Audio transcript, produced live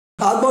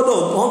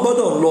wọ́n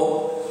gbọ́dọ̀ lọ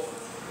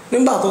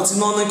nígbà tó ti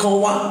náà nìkan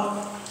wá.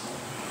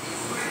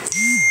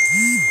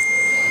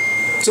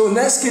 So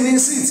next kini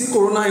sí tí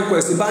corona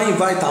inquest bá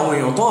invite àwọn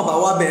èèyàn tó ọ̀bá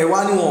wá bẹ̀ẹ́ wá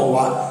níwọ̀n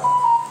wá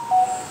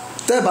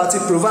tẹ́ẹ̀bá ti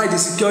provide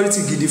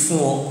security gidi fún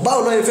wọn báwo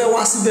lọ́ọ́ fẹ́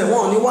wá síbẹ̀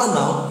wọ́n ò ní wà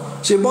náà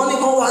ṣèbọn ní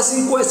kán wá sí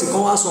inquest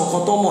kan wá sọ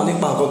nǹkan tó mọ̀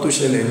nípa nǹkan tó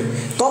ṣẹlẹ̀ ni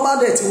tó bá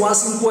dẹ̀ ti wá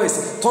sí inquest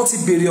tó ti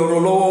béèrè ọ̀rọ̀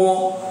lọ́wọ́ wọn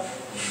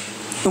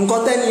nǹkan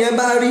tẹ́ni yẹn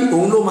bá rí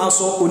òun ló máa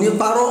sọ kò ní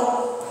parọ́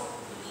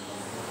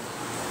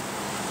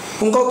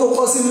nǹkan tó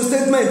kọ sínú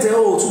statement ẹ̀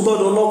ò tún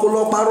gbọ́dọ̀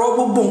lọ parọ́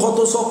gbogbo nǹkan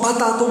tó sọ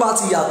pátá tó bá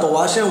ti yàtọ̀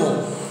wá ṣẹ̀wọ̀n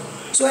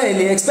so ẹ̀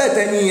lè expect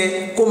ẹni yẹn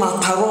kó máa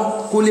parọ́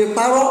kò lè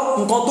parọ́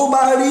nǹkan tó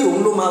bá rí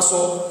òun ló máa sọ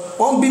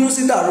wọ́n bínú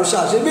sí Dàrúṣà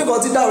ṣé bí nǹkan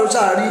tí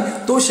Dàrúṣà rí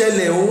tó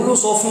ṣẹlẹ̀ òun ló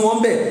sọ fún wọn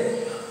bẹ́ẹ̀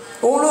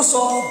òun ló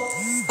sọ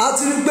a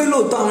ti rí pé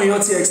lóòótọ́ àwọn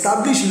èèyàn ti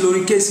establish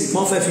lórí kéèsì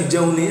wọ́n fẹ́ fi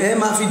jẹun ni ẹ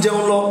máa fi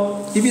jẹun lọ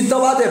ibi tó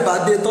bá dẹ̀ bá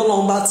dé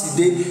tọ́lọ́run bá ti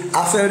dé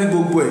afẹ́ rí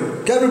gbogbo ẹ̀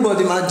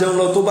kẹ́rìbọ̀dì máa jẹun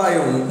lọ tó bá yẹ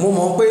òun mo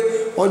mọ̀ pé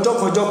ọjọ́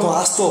kan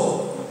á stop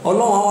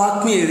ọlọ́run á wá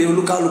pín èrè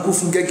olúkálukú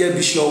fún gẹ́gẹ́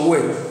bí iṣẹ́ ọwọ́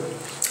ẹ̀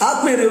á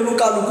pín èrè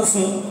olúkálukú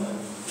fún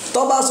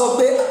tó bá sọ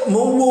pé mo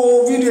ń wo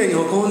fídíò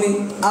èèyàn kan ní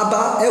abá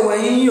ẹwẹ̀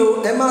yín o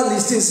ẹ má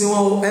listing sí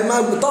wọn o ẹ má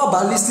tó bá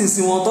listing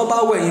sí wọn tó bá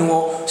wẹ̀yìn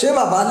wọn ṣé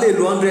bàbá lè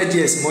lo 100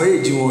 years mọ́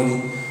èjì wọn ni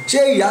ṣé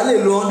ìyá lè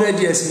lo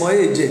 100 years mọ́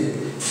èjì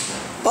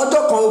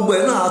ọjọ́ kan ogbẹ̀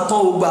náà tán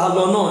ogbà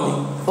lọ náà ni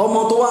ọmọ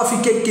tó wá fi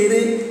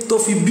kékeré tó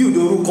fi build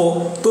orúkọ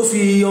tó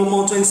fi ọmọ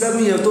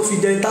 27 years tó fi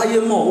dẹ́ntáyé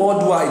mọ̀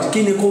worldwide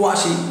kí ni kó wá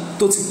ṣe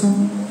tó ti kú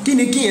kí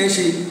ni kíyẹn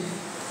ṣe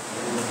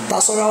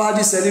tasọ́ra wá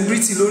di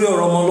celebrity lórí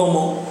ọ̀rọ̀ ọmọ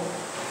ọlọ́mọ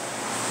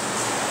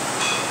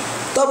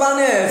tọ́ba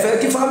ní ẹ̀fẹ́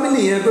kí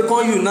fámìlì yẹn pé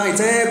kán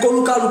unite ẹ̀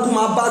kólúkálukú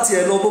máa bá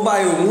tiẹ̀ lọ bó bá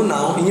yẹ òun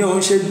náà ìyẹn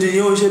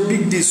òun ṣe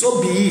big deal so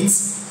be it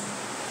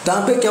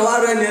dàpé kẹwàá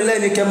rẹni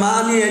ẹlẹ́ni kẹ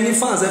máa ní ẹni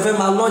fans ẹ fẹ́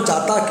máa launch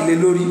attack lé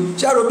lórí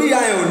ṣẹ́rọ bí ìyá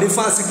ẹ̀ ò ní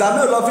fans ìgbà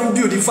mélòó lọ fi ń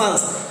build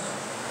fans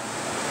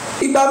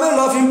ìgbà mélòó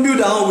lọ fi ń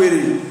build àwọn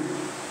wèrè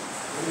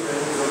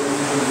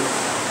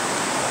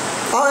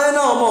àwọn ẹ̀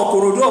náà ọmọ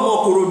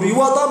Kòròdú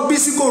ìwọ tó bí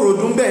sí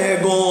Kòròdú ń bẹ̀ ẹ̀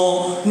gan-an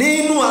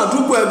nínú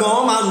àdúgbò ẹ̀ gan-an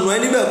wọ́n máa nù ẹ́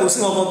níbẹ̀ kò sí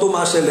nǹkan tó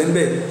máa ṣẹlẹ̀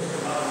ńbẹ̀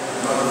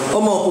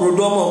ọmọ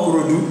Kòròdú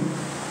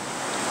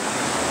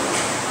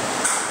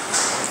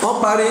wọ́n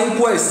parí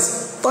inquest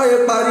tọ́yẹ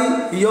parí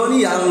ìyá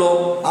oníyà ń lọ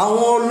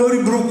àwọn olórí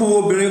burúkú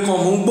obìnrin kan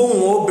mò ń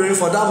gbóhùn obìnrin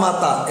for that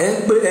matter ẹ̀ ń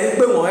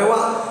pè wọ́n ẹ wá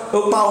ó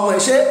pa ọmọ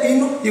ẹ̀ ṣé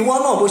inú ìwọ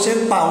náà bó ṣe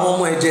ń pa àwọn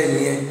ọmọ ẹ̀ jẹ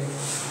nìyẹn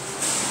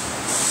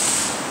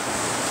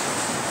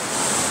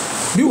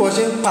bí wọ́n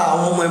ṣe ń pa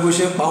àwọn ọmọ ẹ̀ bó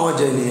ṣe ń pa wọ́n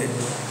jẹ nìyẹn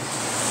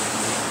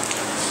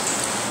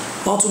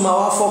wọ́n tún máa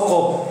wá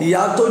fọ́kọ̀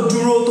ìyá tó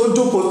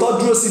jókòó tó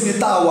dúró síbi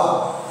tá a wà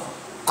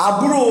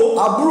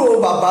àbúrò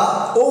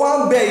bàbá ó wá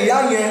ń bẹ ìyá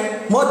yẹn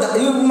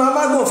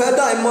màmá gan fẹ́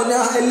dá ìmọ̀ ní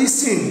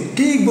ẹlísìn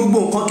kí gbogbo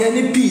nǹkan kẹ́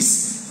ní peace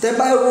tẹ́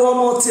bá irú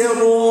ọmọ tí ẹ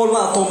rún ọ́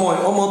látọmọ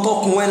ẹ̀ ọmọ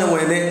tọkùn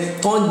wẹ́nẹ̀wẹ́nẹ́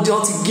wọ́n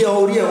ti gé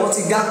orí ẹ̀ wọ́n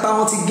ti gápá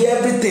wọ́n ti gé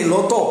everything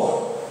lọ́tọ̀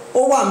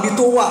ó wà níbi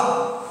tó wà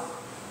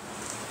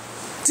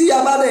tí ìyá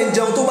bá dẹ̀ ń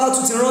jẹun tó bá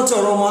tún ti rántí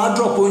ọ̀rọ̀ ọmọ á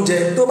drop oúnjẹ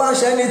tó bá ń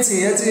ṣe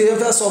anything ẹ ti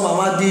fẹ́ sọ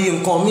màmá di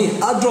nǹkan míì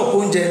á drop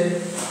oúnjẹ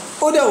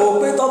ó dẹ̀ wò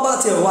pé tó bá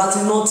tiẹ̀ wá ti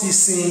ná ti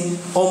sin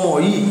ọmọ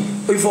yìí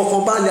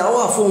ìfọkànbalẹ̀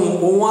àwọn àfohùn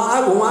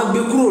òun á gbé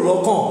kúrò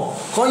lọ́kàn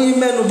kán yín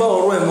mẹ́nu bà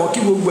ọ̀rọ̀ ẹ̀ mọ́ kí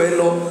gbogbo ẹ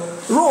lọ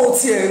róò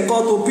tiẹ̀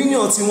nǹkan tó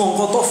opinion tiwọn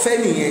nǹkan tó fẹ́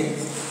nìyẹn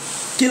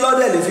kí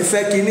lọ́dẹ̀ lè fi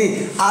fẹ́ kínní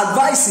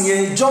advice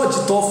yẹn George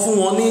tó fún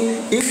wọn ní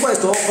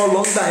inquest ọkọ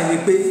lọ́gbà ẹni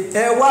pé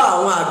ẹ wá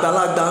àwọn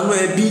àgbàlagbà nú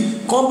ẹbí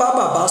kán bá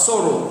bàbá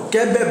sọ̀rọ̀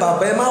kẹ́bẹ̀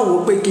bàbá ẹ má wò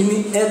ó pé kínní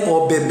ẹ̀kọ́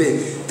bẹ̀bẹ̀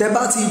tẹ́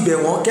bá ti bẹ̀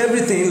wọ́n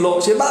everything lọ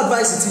ṣe bá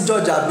advice ti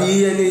George àbí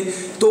ẹni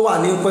tó wà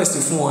ní inquest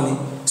fún wọn ni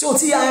tí o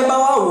tí ayé bá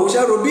wà wò ó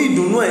ṣẹ́ro bí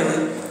ìdùnnú ẹ̀ ni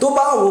tó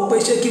bá wò ó pé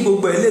ṣé kí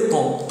gbogbo ẹ̀ lè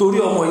tàn torí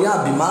ọmọ ìyá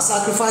àbí má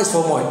sacrifice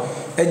fọmọ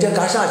ẹ jẹ́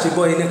ká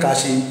ṣàṣebọ́ yín ní ká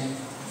ṣe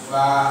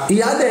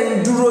ìyá dẹ̀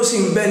ń dúró sí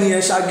ń bẹ́ni ẹ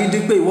ṣagídí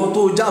pé ìwọ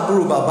tó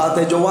jábúrò bàbá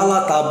tẹjọ wá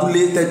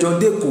látàbúlé tẹjọ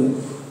dẹ́kọ̀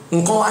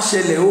nǹkan wá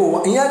ṣẹlẹ̀ ó wà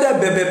ìyá dẹ̀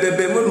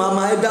bẹ̀bẹ̀bẹ̀bẹ̀ mú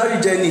màmá ẹ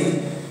dáríjẹ ni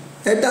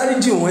ẹ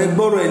dáríjì wọn ẹ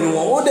gbọ́rọ̀ ẹni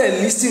wọn ó dẹ̀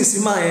lísìn sí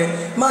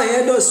máa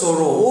yẹn dẹ̀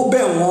sọ̀rọ̀ ó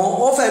bẹ̀ wọ́n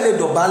ó fẹ́ lè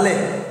dọ̀bálẹ̀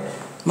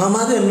màmá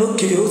dẹ̀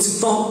lókè ó ti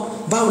tán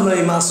báwo lọ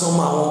yìí máa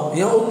sọmọ àwọn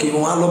ìyẹn òkè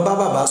wọn á lọ bá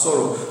bàbá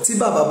sọ̀rọ̀ tí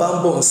bàbá bá ń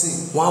bọ̀ sí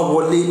wọn á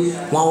wọlé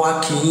wọn á wá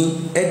kí yín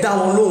ẹ dá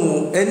wọn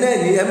lóhùn ẹ náà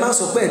ní ẹ má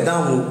sọ pé ẹ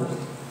dáhùn o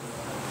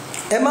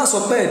ẹ má sọ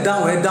pé ẹ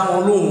dáhùn ẹ dá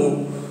wọn lóhùn o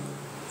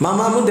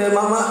màmá múdẹ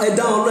màmá ẹ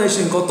dá wọn lóhùn ẹ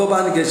ṣe nǹkan tó bá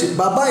ní kẹ ṣe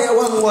bàbá yẹn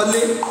wá ń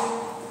wọlé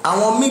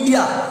àwọn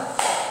mídíà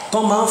tó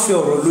máa ń fi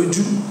ọ̀rọ̀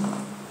lójú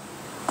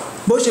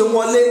bó ṣe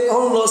wọlé ó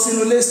ń lọ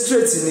sínú ilé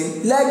straight ni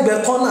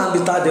lẹ́gbẹ̀ẹ́ kọ́nà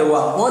àbítadẹ̀ wà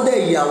wọ́n dẹ̀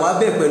yà wá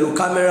bẹ̀ pẹ̀lú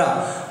kámẹ́rà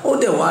ó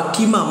dẹ̀ wá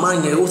kí màmá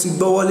yẹn ó ti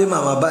gbọ́wọ́lé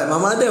màmá báyìí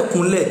màmá dẹ̀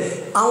kúnlẹ̀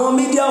àwọn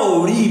mídíà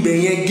ò rí ibẹ̀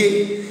yẹn gé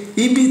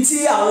ibi tí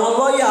àwọn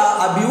lọ́ọ̀yà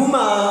àbí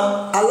wúmà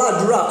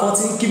aládùúrà kan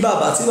ti ń kí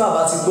bàbá tí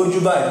bàbá ti gbójú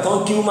báyìí tán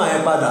kí wúmà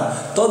yẹn padà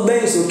tó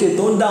gbẹ́yìn sókè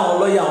tó ń dá àwọn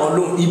lọ́ọ̀yà wọn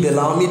lóhùn ibẹ̀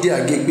làwọn mídíà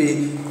gé pé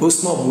ó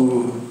snob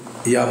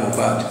ìyá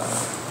Mohbad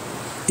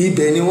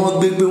ibẹ̀ ni wọ́n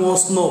gbé pé wọ́n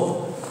snob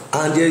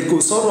and there kò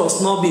sọ̀rọ̀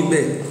snobbing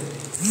bẹ́ẹ̀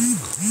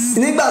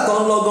nígbà tó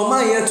ń lọgán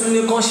máa yẹn tún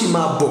ní kán sì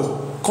máa bọ̀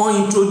kan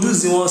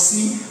introduce wọn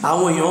sí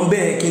àwọn èèyàn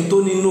bẹ́ẹ̀ kí n tó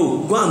ní no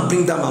go and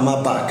bring that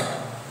mama back.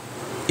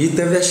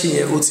 Ìtẹ́fẹ́ ṣe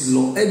yẹn ó ti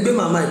lọ, ẹ gbé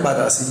màmá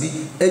ìpadà síbí,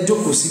 ẹ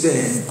jókòó síbẹ̀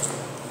yẹn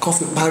kàn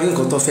fi parí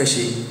nǹkan tó fẹ́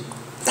ṣe.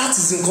 That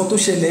is nǹkan tó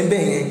ṣẹlẹ̀ ń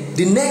bẹ̀ yẹn.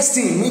 The next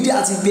thing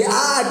media ti gbé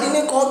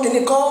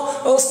kíní kan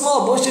ó small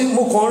bó ṣe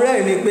mo kàn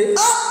rẹ́rìn ni pé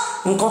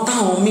nǹkan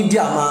táwọn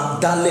media máa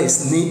dálẹ̀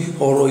ní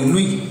ọ̀rọ̀ ìlú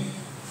yìí.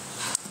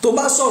 Tó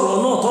bá sọ̀rọ̀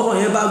náà tọ́rọ̀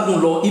yẹn bá gùn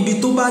lọ ibi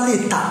tó bá lè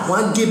tà wọ́n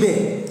á gé bẹ̀,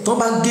 tó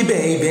bá gé bẹ̀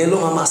yẹn ibẹ̀ ló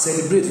máa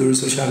celebrate lórí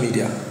social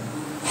media.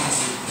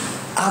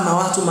 A máa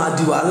wá tó máa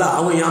di wàhálà,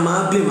 àwọn èèyàn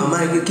máa blame màmá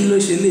yẹn pé kí ló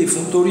ṣe lè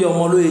fún torí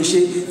ọmọ ló yẹ ṣe,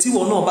 tí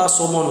wọn náà bá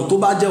sọ ọmọ nù tó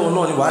bá jẹ́ wọn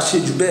náà ni wàá ṣe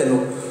jù bẹ́ẹ̀ lọ,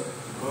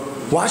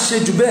 wàá ṣe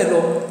jù bẹ́ẹ̀ lọ.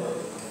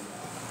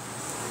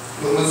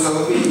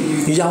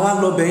 Ìyàwó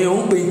àlọ́bẹ̀ yẹn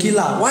ń pè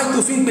kílà, why tó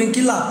fi ń pè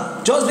kílà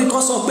just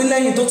because of pé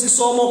lẹ́yìn tó ti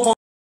sọ ọmọ kan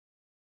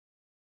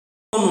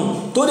nù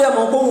tó dẹ̀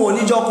mọ̀ pé òun ò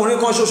ní jọ ọkùnrin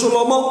kan ṣoṣo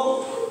lọ́mọ́,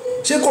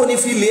 ṣé kò ní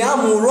fi Liam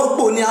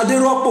rọ́pò ní adé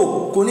rọ́pò,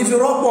 kò ní fi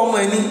rọ́pò ọmọ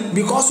ẹni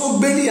because ó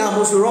gbé Liam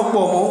fi rọ́pò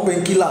ọmọ ń pè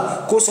kílà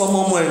kó sọ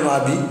ọmọ ẹnu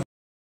àbí.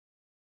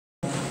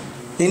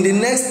 In the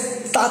next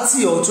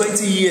 30 or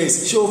 20 years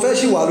ṣé o fẹ́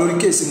ṣì wà lórí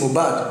kéèsì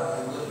Mohbad?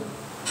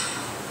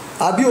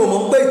 Àbí o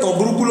mọ̀ pé ìtàn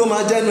burúkú ló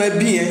máa jẹ́nu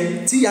ẹbí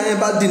yẹn tí ìyá yẹn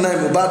bá deny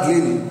Mohbad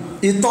lẹ́nu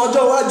ìtàn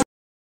ọjọ́ iwájú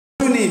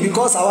ni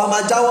because àwa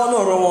máa jáwọ́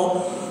náà rọ wọn,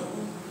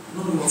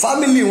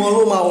 family wọn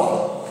ló máa wà.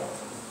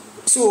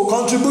 So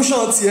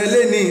contribution tiẹ̀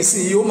lé ní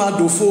ìsìn yìí ó máa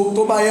dòfo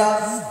tó bá yá.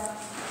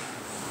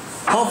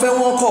 Wọ́n fẹ́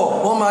wọ́n kọ̀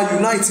wọ́n máa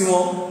unite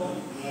wọn,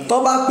 tó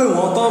bá pè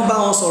wọ́n tó ń bá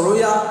wọn sọ̀rọ̀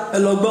yá ẹ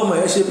lọ gbọ́mọ̀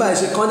ẹ ṣe báyìí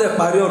ṣe kán dẹ̀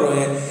parí ọ̀rọ̀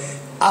yẹn.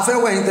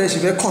 Afẹ́wọ̀ ẹ̀yin tẹ́ ṣe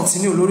fẹ́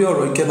continue lórí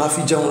ọ̀rọ̀ yìí kẹ́ máa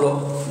fi jẹun lọ.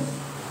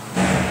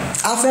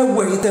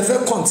 Afẹ́wọ̀ ẹ̀yin tẹ́ fẹ́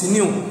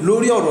continue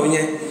lórí ọ̀rọ̀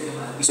yẹn.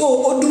 So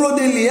ó dúró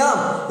de Liam,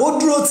 ó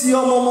dúró ti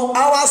ọmọ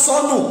àwa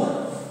sọnù.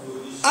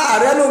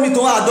 Ààrẹ lómi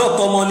tó adopt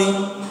ọmọ ni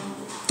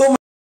tó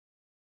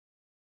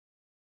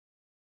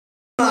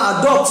máa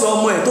adopt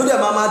ọmọ ẹ̀ tó dẹ̀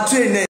máa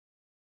train ẹ̀.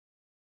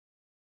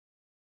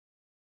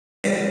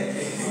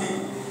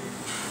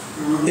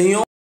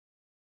 Èèyàn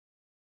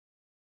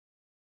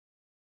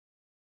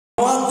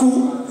wá kú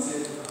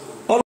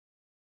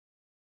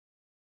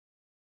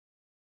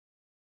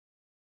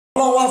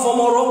Ọlọ́run wá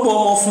fọmọ rọ́pò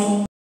ọmọ fún.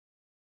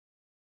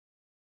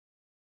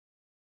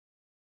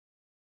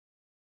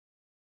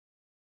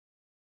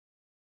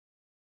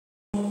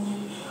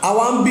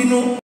 Àwa ń bínú.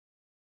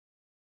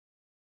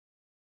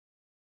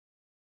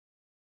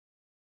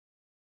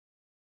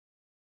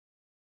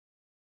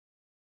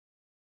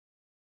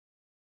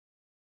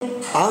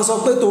 À ń sọ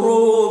pé tòró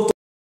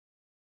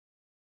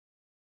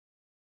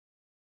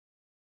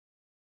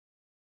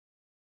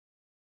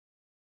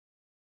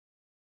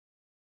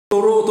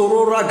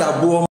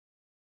ràgàbò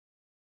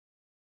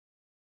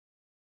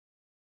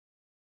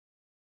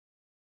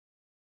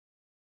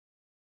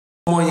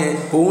ọmọ yẹn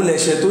òun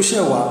lẹ̀ṣẹ̀ tó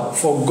ṣẹ̀ wá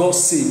for God's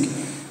sake.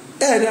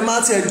 Ẹ̀ẹ́dẹ̀ máa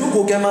tiẹ̀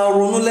jókòó kẹ́ máa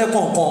ronú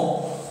lẹ́kọ̀ọ̀kan,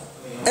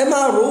 ẹ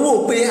máa rówó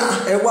pé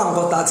ẹ wá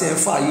nǹkan tá a ti ń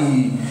fà yìí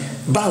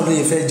báwo ló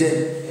yẹ fẹ́ jẹ́.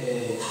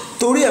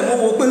 Torí ẹ̀ mo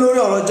wo pé lórí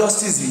ọ̀rọ̀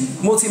justice yìí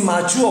mo ti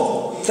mature.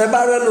 Tẹ́ bá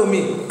rẹ́ lómi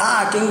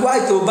kí n gbá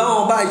ètò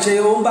báwọn bá ṣe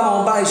ó ń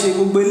báwọn bá ṣe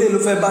gbogbo ilé ló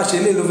fẹ́ bá ṣe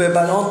ilé ló fẹ́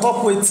bá ṣe on top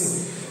waiting.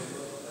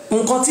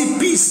 Nǹkan tí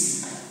peace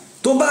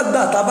tó bá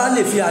gbà tá a bá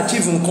lè fi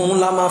achieve nǹkan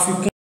ńlá máa fi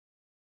kún.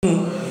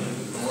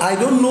 I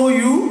don't know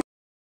you.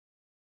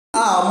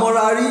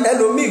 Mọ́ra rí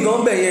ẹlòmíì gan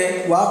bẹ̀ yẹn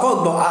wàá kọ́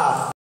gbọ́n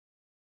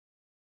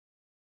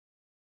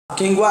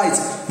King White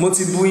mo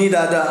ti bu yín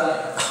dáadáa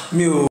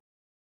mi ò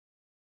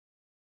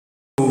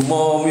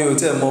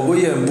tẹ̀ mọ̀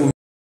bóyá ẹ̀ ń bú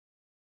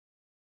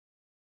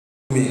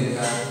mi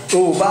tó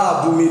o bá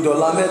bú mi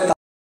dọ̀là mẹ́ta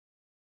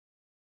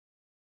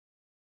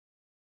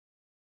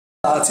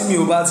tí mi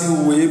ò bá ti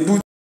wò é bú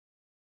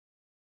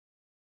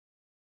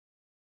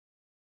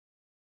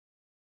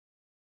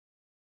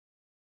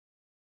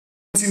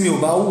tí mi ò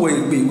bá wò é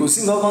pé kò sí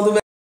nǹkan kan tó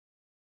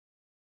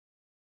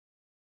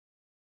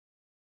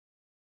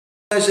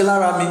fẹ́ ṣe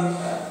lára mi,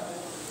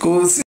 kò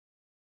sí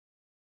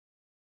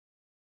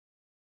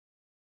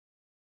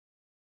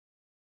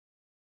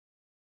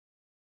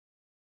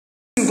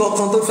nǹkan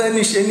kan tó fẹ́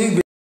ní ṣe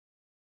nígbè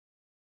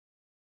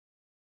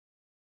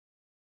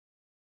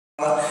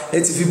ẹ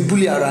ti fi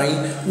búlì ara yín.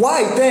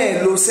 Why tẹ́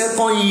ẹ lo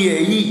second year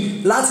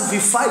yìí láti fi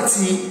fight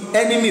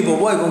enemy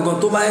bọ̀bọ̀ ìgangan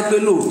tó bá yẹ pé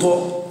lóòótọ́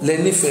lẹ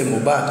nífẹ̀ẹ́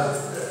Mohbad?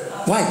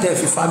 Why tẹ́ ẹ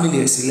fi family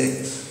ẹ̀ sílẹ̀?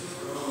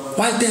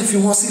 Why tẹ́ ẹ fi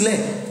wọ́n sílẹ̀?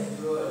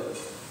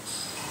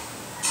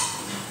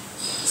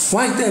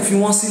 Why tẹ́ ẹ fi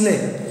wọ́n sílẹ̀?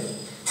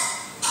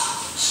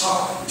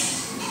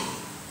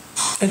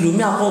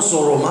 Ẹlòmíì akọ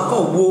sọ̀rọ̀ máa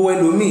kọ̀ wo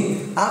ẹlòmíì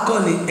akọ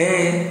ni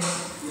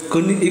kò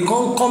ní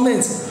ìkan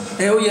comment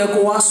ó yẹ kó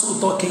wá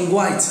sòótọ́ King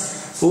White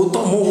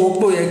òótọ́ mo wo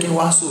pé ó yẹ kí n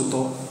wá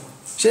sòótọ́.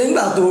 Ṣé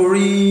nígbà tó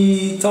rí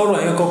tọ́rọ̀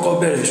yẹn kọ́kọ́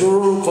bẹ̀rẹ̀ ṣó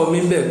orúkọ mi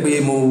bẹ̀ pé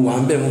mo wà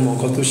ń bẹ̀ mo mọ̀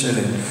nǹkan tó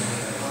ṣẹlẹ̀?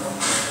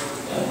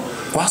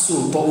 Wá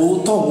sòótọ́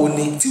òótọ́ wo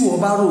ni tí wọ́n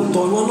bá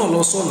ròótọ́ ìwọ náà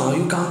lọ sọ̀nà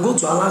you can go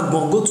to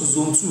alágbọ̀n go to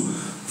zone 2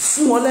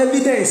 fún wọn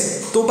evidence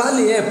tó bá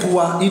lè help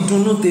wa.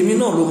 Ìdùnnú tèmi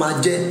náà ló máa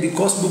jẹ́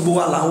because gbogbo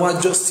wa là ń wá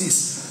justice,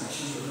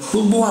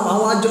 gbogbo wa là ń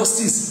wá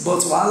justice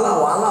but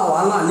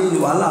wàhálà lẹ́yìn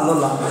wàhálà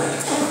lọ́la.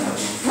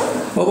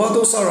 bọ́bọ́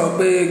tó sọ̀rọ̀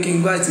pé King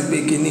White pé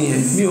kíní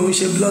yẹn mi ò ń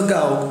ṣe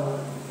blogger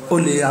o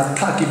lè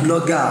attack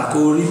blogger kó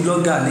rí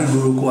blogger ní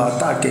ìgboro kó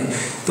attack ẹ̀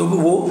tó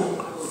wo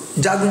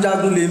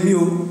jagunjagun lè mí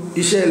o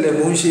iṣẹ́ ilẹ̀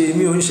mò ń ṣe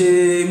mi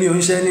ò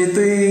ń ṣe ní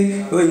tí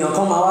èèyàn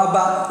kan máa wá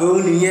bá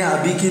òun nìyẹn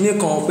àbí kíní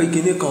kan pé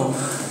kíní kan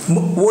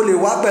wo lè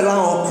wá pẹ̀lú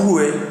àwọn kúrò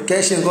ẹ̀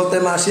kẹ́ ṣe nǹkan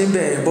tẹ́ máa ṣe ń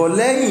bẹ̀rẹ̀ bọ̀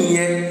lẹ́yìn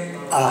yẹn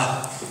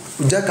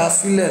jẹ́ ká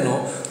filẹ̀ náà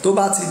tó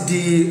bá ti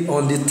di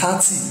on the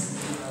 30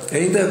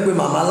 ẹ̀yin tẹ́ pé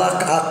màmá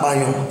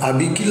apààyàn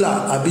àbí kílà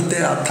àbí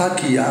tẹ́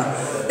àtàkì ìyá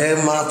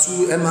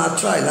ẹ máa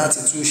try láti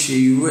tún ṣe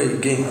irú ẹ̀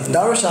again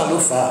Darusha ló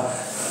fà á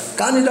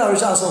ká ní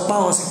Darusha sọ pé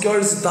àwọn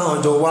security táwọn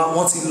jọ wá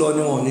wọ́n ti lọ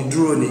ni wọ́n ní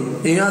dúró ni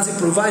èèyàn á ti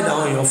provide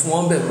àwọn èèyàn fún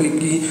wọn bẹ̀ pé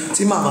kí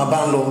tí màmá bá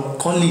ń lọ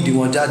kán lead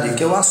wọn jáde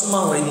kẹ́ wá súnmọ́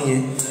àwọn ẹni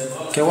yẹn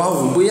kẹ́ wá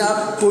wò bóyá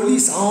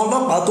police àwọn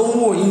ọlọ́pàá tó ń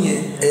wò yín yẹn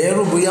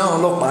ẹ̀ẹ́rù bóyá àwọn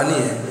ọlọ́pàá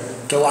nìyẹn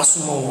kẹ́ wá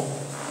súnmọ́ wọn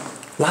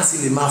láti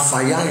lè máa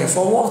fàyà yẹn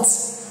for what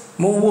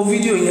mo wo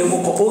fídíò yẹn mo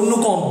kọ ó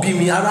kàn bí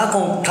mi ara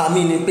kan ta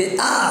mi ni pé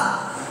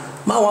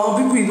máa wọ àwọn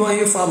pípọ̀ ìgbọ́n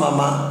yẹn fa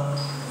màmá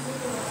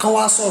kán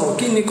wá sọ̀rọ̀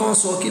kí ni kán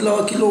sọ kí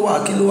ló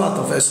wà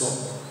tó fẹ́ sọ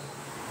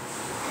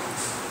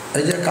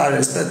ẹ jẹ́ ká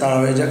respect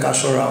ara ẹ jẹ́ ká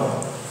ṣọ́ra wọn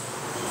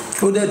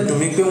ó dẹ̀ dùn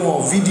mí pé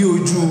wọn fídíò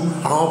ojú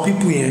àwọn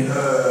pípọ̀ yẹn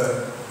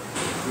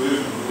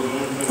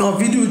wọn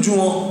fídíò ojú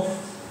wọn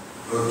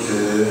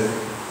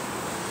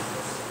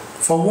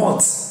for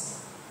what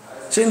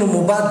ṣé inú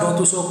Mohbad gan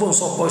tó sọ pé òun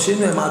sọpọ ṣé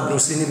inú ẹ máa dùn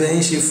sí ni bẹ́ẹ̀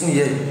ń ṣe fún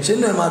yẹ ṣé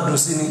inú ẹ máa dùn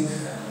sí ni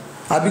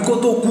àbí kó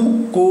tó kú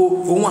kó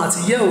òun àti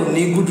yẹ ò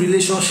ní good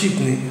relationship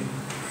ni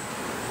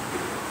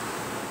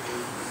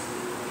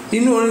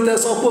inú orin tẹ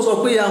sọ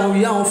pé ìyá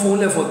àwọn fún un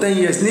lẹ̀ for 10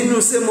 years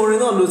nínú same orin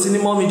náà ló ti ní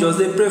mommy just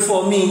dey pray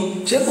for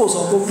me ṣé kò sọ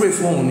pé pray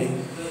fún òun ni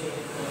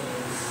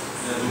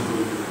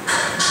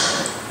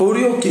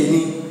orí òkè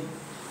ni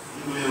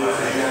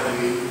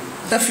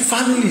ẹ fi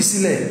family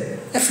sílẹ̀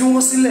ẹ fi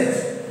wọ́n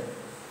sílẹ̀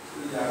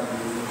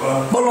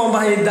bọ́lọ́mbà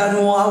yẹn darí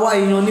wọn àwa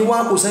èèyàn ní wá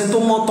kò sẹ́ni tó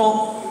mọ́ tán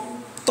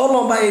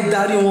tọ́lọ́mbà yẹn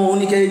darí wọn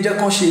oníkẹ́ jẹ́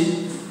kán ṣe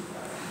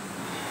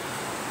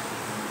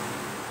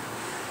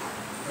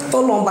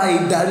tọ́lọ́mbà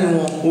yẹn darí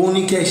wọn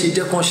oníkẹ́ ṣe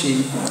jẹ́ kán ṣe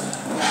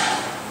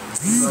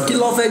kí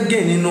ló fẹ́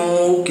gẹ̀ nínú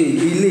òkè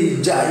ilé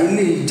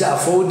ìjà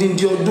fọ́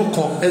odindi ọdún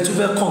kan ẹ tún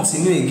fẹ́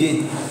continue again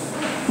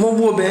mo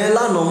wo bẹ́ẹ̀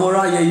lánàá mo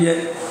rá yẹyẹ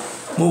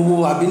mo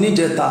wo àbí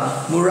níjẹta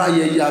mo rá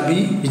ayẹyẹ àbí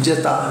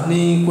ìjẹta ní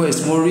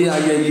inquest mo rí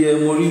ayẹyẹ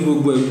mo rí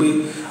gbogbo ẹ pé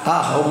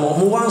ọmọ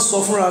mo wá ń sọ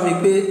fúnra mi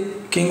pé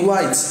King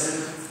White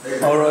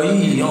ọ̀rọ̀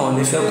yìí hàn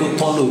nífẹ̀ẹ́ kó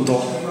tán lóòótọ́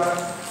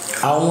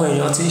àwọn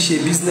èèyàn tí ń ṣe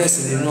business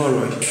nínú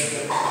ọ̀rọ̀ yìí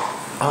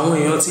àwọn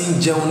èèyàn tí ń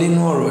jẹun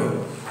nínú ọ̀rọ̀ yìí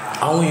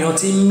àwọn èèyàn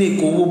tí ń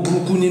make owó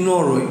burúkú nínú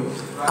ọ̀rọ̀ yìí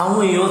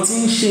àwọn èèyàn tí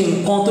ń ṣe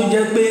nǹkan tó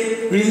jẹ́ pé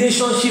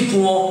relationship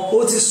wọn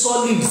ó ti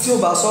solid tí ò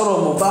bá sọ̀rọ̀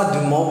Mohbad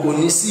mọ́ kò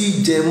ní sí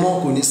ìjẹ mọ́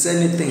kò ní sí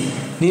anything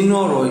nínú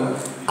ọ̀rọ̀ yìí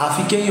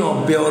àfi kéèyàn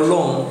bẹ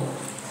Ọlọ́run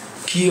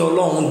kí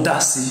Ọlọ́run dá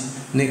sí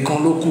nìkan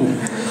ló kù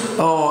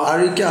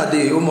Àríkẹ́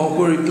Adé ó mọ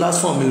kórè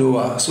platform mi ló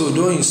wà so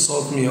don't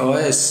insult me or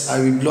else I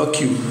will block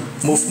you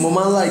mo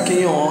máa ń like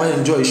kéèyàn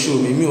enjoy show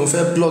mi ò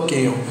fẹ́ block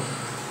èèyàn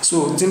so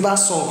tí n bá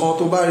sọ nǹkan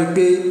tó bá rí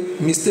pé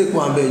mistake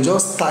wà bẹ́ẹ̀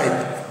just type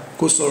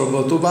kó sọ̀rọ̀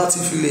bọ̀ tó bá ti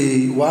fi lè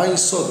wá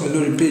insult mi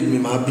lórí page mi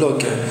máa block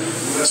ẹ̀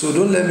so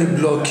don't let me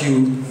block you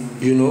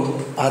you know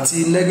àti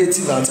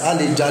negative àti a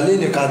lè jalè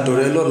nìkan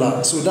dọ̀rẹ́ lọ́la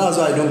so that's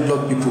why I don't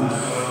block people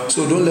so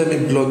don't let me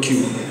block you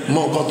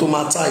mọ nǹkan tó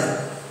máa type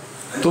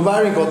tó bá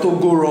rí nǹkan tó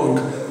go wrong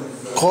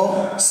kọ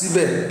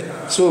síbẹ̀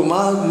so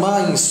má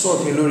insult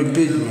mi lórí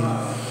page mi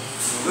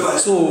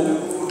so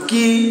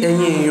kí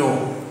ẹ̀yin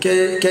èèyàn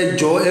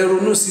kẹjọ ẹ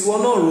ronú sí wọn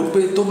náà rò pé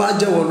tó bá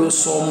jẹ́wọ́ ló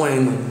sọ ọmọ ẹ̀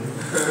nù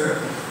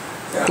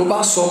tó bá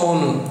sọ ọmọ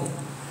nù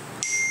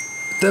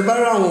tẹ bá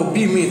rí àwọn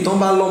òbí mi tán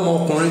bá lọ́mọ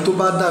ọkùnrin tó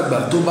bá dàgbà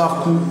tó bá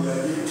kú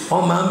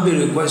wọ́n máa ń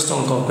béèrè question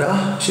kan pé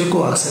ṣé kò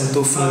àṣẹ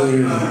tó fún lórí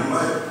rẹ̀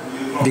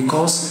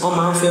because wọ́n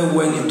máa ń fẹ́ wo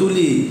ẹni tó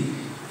lè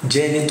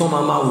jẹ́ ẹni tó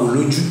máa wò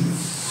lójú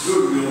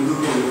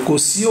kò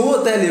sí owó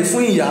tẹ́lẹ̀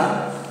fún ìyá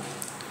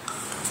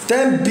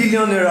 10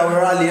 billion naira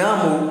ra lè hàn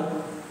mọ́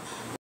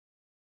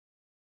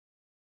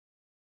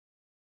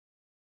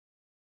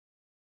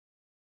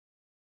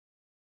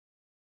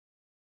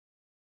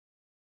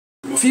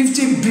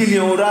 50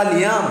 billion ora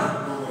liam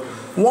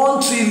 1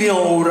 trillion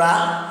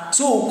ora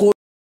so kò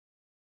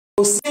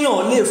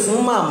síyàn lè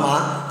fún màmá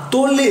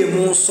tó lè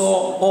mú sọ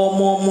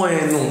ọmọ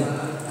ẹnu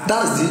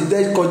that's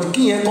the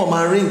kí yẹn kàn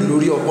máa ring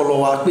lórí ọpọlọ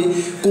wa pé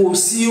kò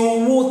sí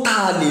owó tá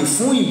a lè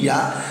fún ìyá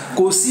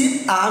kò sí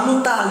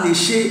àánú tá a lè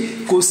ṣe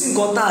kò sí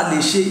nǹkan tá a lè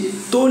ṣe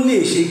tó lè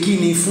ṣe kí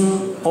ni fún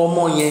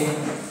ọmọ yẹn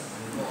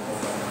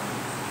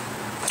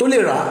tó lè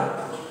rà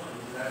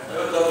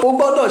ó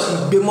gbọ́dọ̀ sì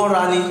gbé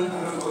mọ́ra ni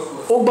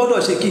ó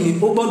gbọ́dọ̀ ṣe kí ni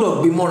ó gbọ́dọ̀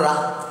gbé mọ́ra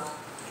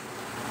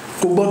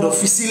kò gbọ́dọ̀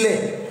fi sílẹ̀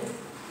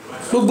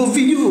gbogbo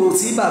fídíò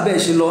tí bàbá ẹ̀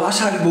ṣe lọ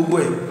aṣáájú gbogbo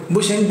ẹ̀ bó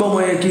ṣe ń gbọ́mọ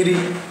yẹn kiri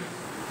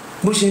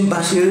bó ṣe ń bá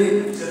ṣeré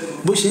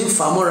bó ṣe ń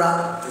fà mọ́ra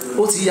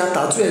ó ti ya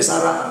tàtú ẹ̀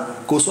sára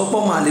kò sọ pé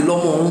ọmọ àlè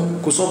lọ́mọ òun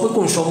kò sọ pé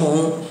kò ń ṣọmọ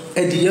òun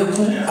ẹ̀dìyẹ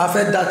kú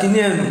afẹ́ da kíní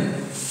ẹ̀nu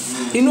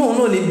inú òun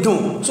náà ní dùn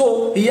so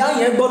ìyá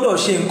yẹn gbọ́dọ̀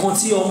ṣe nǹkan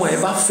tí ọmọ ẹ̀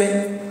bá fẹ́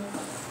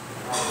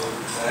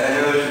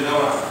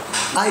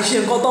àìṣe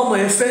nǹkan tọ́mọ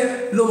ẹ fẹ́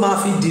ló máa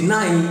fi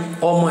deny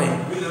ọmọ ẹ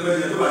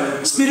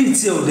spirit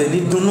ẹ ò dẹ̀ ní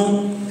dunnú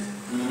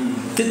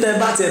títẹ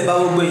bá tẹ bá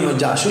gbogbo èèyàn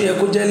jà ṣó yẹ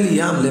kó jẹ́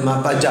Liam lè máa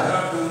bá jà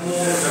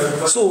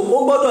so ó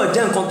gbọ́dọ̀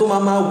jẹ́ nǹkan tó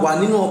máa wà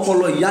nínú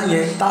ọpọlọ ìyá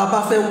yẹn tá a bá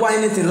fẹ́ wá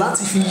anything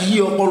láti fi yí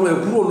ọpọlọ ẹ̀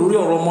kúrò lórí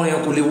ọ̀rọ̀ ọmọ yẹn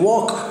kò lè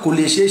work kò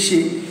lè ṣeé ṣe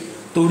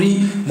torí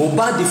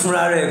Mohbad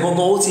fúnra rẹ̀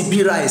gangan ó ti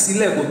bíra ẹ̀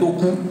sílẹ̀ kó tó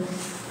kú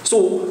so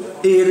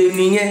èrè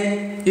nìyẹn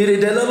èrè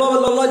dẹ̀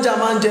lọ́lọ́jà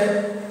máa ń jẹ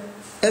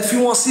ẹ fi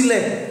wọn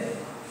sílẹ̀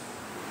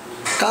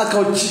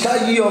ká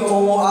yí ọkọ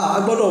wọn a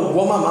gbọ́dọ̀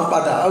wọ́ màmá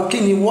padà kí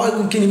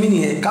ni mí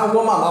nìyẹn ká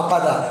wọ́ màmá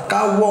padà ká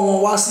wọ́ wọn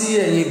wá sí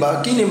ẹ̀yìn ìgbà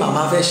kí ni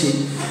màmá fẹ́ ṣe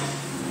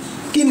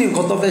kí ni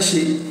nǹkan tó fẹ́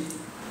ṣe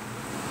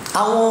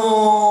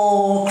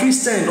àwọn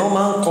Christian náà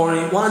máa ń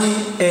kọrin wọ́n ní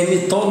ẹni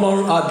tọ́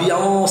lọ́rùn àbí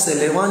àwọn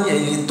ṣẹlẹ̀ wọ́n ní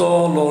ẹni tọ́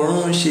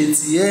lọ́rùn ṣe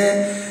tiẹ̀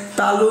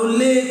ta ló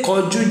lè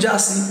kọjú já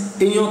sí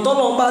èèyàn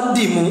tọ́lọ́ bá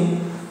dì mú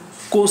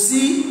kò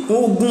sí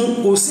ogun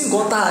kò sí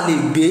nǹkan tá a lè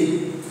gbé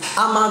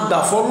a máa gbà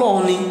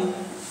fọ́lọ́run ni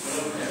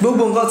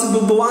gbogbo nǹkan tí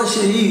gbogbo wa ń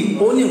ṣe yìí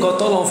ó ní nǹkan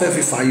tọ́lọ́ fẹ́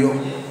fi fàyọ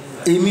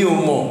èmi ò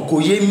mọ̀ kò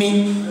yé mi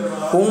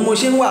òun mo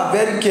ṣe ń wà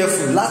very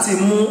careful láti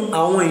mú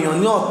àwọn èèyàn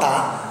ní ọ̀tá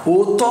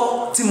òótọ́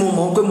tí mo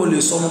mọ̀ pé mo lè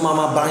sọ mo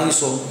máa bá yín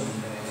sọ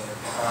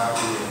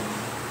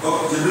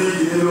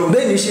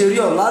bẹ́ẹ̀ ni ṣe rí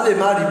ọ̀la lè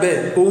má rí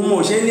bẹ́ẹ̀ òun mo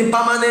ṣe ní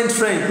permanent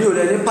friend mi ò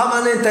lè ní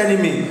permanent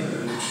enemy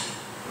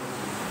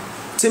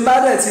tí n bá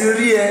dẹ̀ ti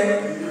rí ẹ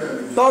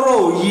tọ́rọ̀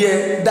ò yí ẹ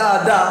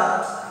dáadáa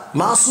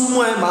màá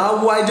súnmọ́ ẹ màá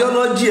wo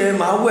ideology ẹ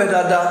màá wọ ẹ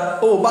dáadáa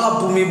ó bá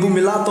bú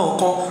mi látàn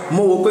kan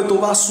mo wò pé tó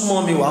bá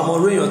súnmọ́ mi wàá mọ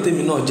orí èèyàn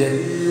tèmi náà jẹ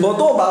bọ́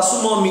tó bá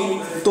súnmọ́ mi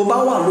tó bá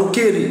wà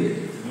lókèrè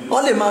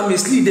wọ́n lè máa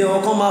mislead ẹ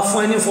ọkàn máa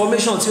fún ẹ ní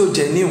information tí ò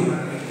jẹ́ níhùn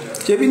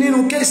ṣebí nínú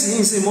kéèsì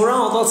yìí sì mo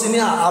ráwọn tó ti ní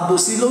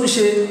àbòsí ló ń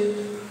ṣe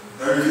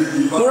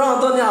mo ráwọn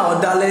tó ní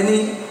ọ̀dàlẹ̀ ní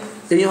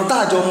èèyàn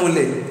táàjọ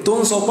múlẹ̀ tó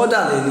ń sọ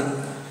pọ́dàlẹ̀ ni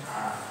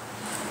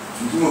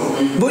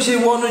bó ṣe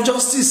wọnú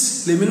justice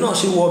lèmi náà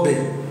ṣe wọ ọbẹ̀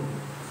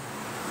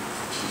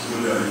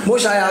mo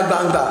ṣàyà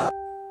gbangba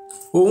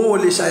òun ò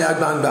lè ṣàyà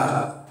gbangba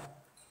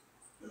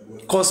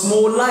cause mo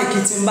like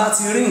tí n bá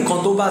ti rí nǹkan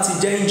tó bá ti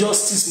jẹ́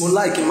injustice mo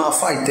like máa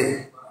fight ẹ̀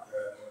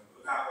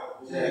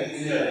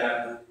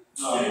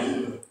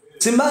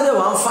tí n bá dẹ̀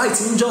wá ń fight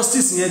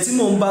injustice yẹn tí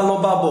mò ń bá lọ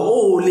bá bọ̀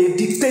ó lè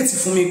dictate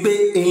fún mi pé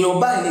èèyàn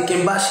báyìí ni kí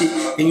n bá ṣe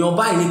èèyàn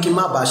báyìí ni kí n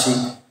má bá ṣe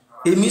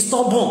èmi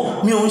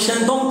stubborn mi ò ń ṣe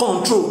don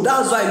control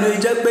that's why ló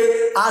jẹ́ pé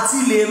àti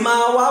lè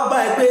máa wá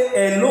báyìí pé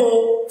hello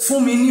fún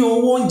mi ní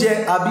owó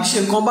oúnjẹ àbí ṣe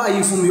nǹkan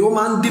báyìí fún mi ó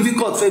máa ń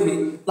difficult fẹ́mi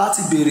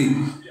láti béèrè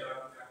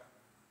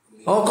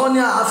ọ̀kan ní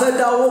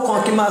àfẹ́dá owó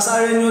kan kí n máa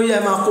sáré ní ó yẹ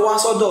máa kó wá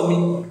sọ́dọ̀ mi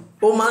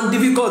ó máa ń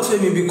difficult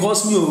fẹ́mi because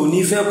mi ò ní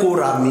fẹ́ kó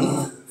rà mí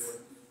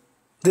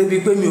débi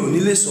pé mi ò ní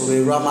lè sọ̀rọ̀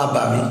ẹ̀rọ á máa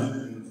bà mí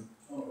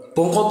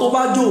bọ̀ nǹkan tó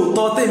bá jó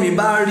òótọ́ tèmi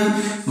bá rí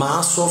màá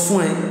sọ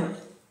fún ẹ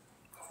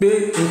pé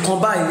nǹkan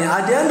báyìí ni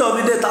at the end of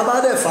the day tá bá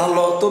dẹ̀ fà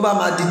lọ tó bá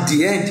máa di the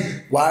end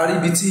wàá rí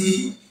ibi tí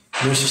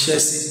mo ṣiṣẹ́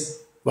sí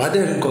wàá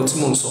dẹ̀ rí nǹkan tí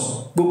mo sọ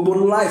gbogbo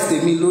life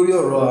tèmi lórí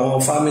ọ̀rọ̀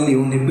àwọn family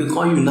òun ni pé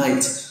kán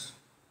unite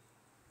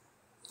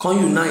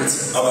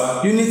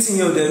unity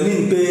yẹn ò dẹ̀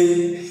mean pé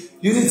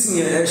unity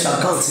yẹn ẹ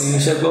ṣàkáǹtì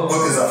iṣẹ́ gbọ́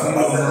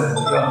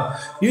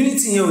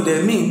unity yẹn ò dẹ̀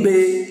mean pé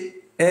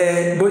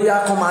bóyá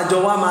kán máa jọ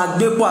wá máa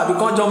gbé pọ̀ àbí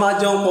kán jọ máa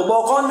jẹun pọ̀ bọ́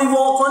kán ní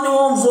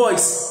one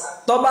voice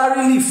tó bá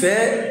really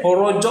fẹ́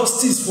ọ̀rọ̀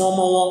justice fún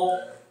ọmọ wọn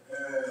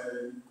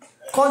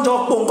kán jọ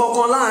pò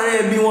nǹkankan láàrin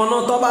ẹbí wọn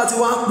náà tó bá ti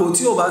wá pò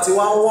tí ò bá ti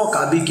wá work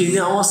àbí kìíní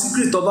àwọn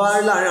secret tó bá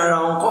rí láàrin ara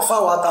wọn kọ́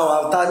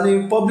fáwátàwátà ní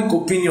public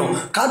opinion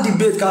ká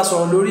debate ká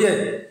sọ̀rọ̀ lórí ẹ̀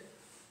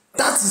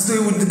that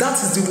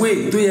is the way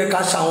tó yẹ ká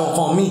ṣàwọn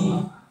kan míì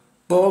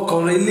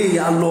ọkùnrin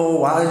eléyà lọ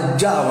wàá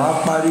jà wàá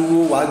pariwo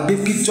wàá gbé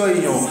píkítọ̀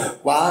èèyàn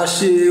wàá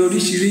ṣe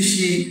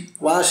oríṣiríṣi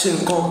wàá ṣe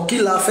nǹkan kí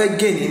la fẹ́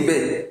gé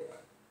níbẹ̀.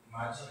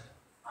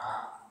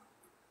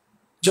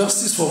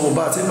 Justice for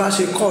Mohbad tí n bá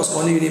ṣe course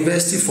kan ní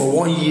university for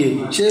 1 year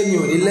ṣé mi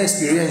ò ní less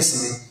experience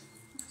ni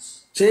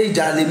ṣé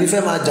ìjà lèmi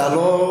fẹ́ máa jà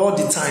lọ all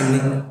the time ni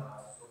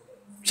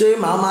ṣé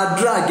màá máa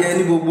drag ẹ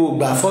ní gbogbo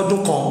ìgbà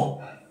fọ́dún kan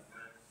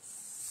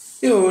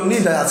mi ò ní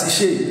ìdáyà ti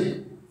ṣe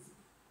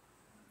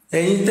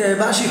ẹ̀yin tẹ́ ẹ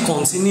bá sì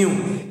continue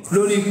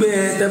lórí pé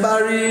tẹ́ bá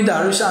rí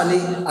Darusha ni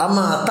a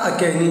máa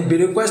attack ẹ ní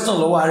béèrè question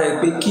lọ́wọ́ rẹ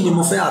pé kí ni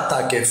mo fẹ́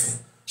attack ẹ fún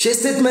ṣé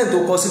statement tó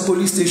kọ sí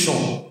police station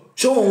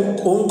ṣé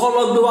òun kọ́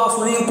ló gbé wá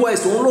fún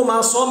inquest òun ló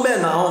máa sọ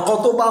bẹ́ẹ̀ náà àwọn nǹkan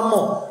tó bá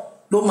mọ̀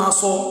ló máa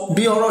sọ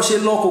bí ọ̀rọ̀ ṣe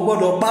lọ kò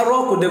gbọ́dọ̀ parọ́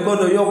kò dẹ̀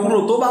gbọ́dọ̀ yọ kúrò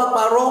tó bá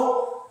parọ́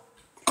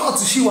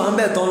kóòtù sì wà ń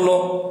bẹ̀ tán lọ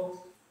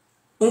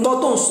nǹkan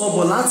tó ń sọ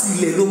bọ̀ láti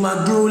ilẹ̀ ló máa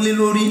dúró lé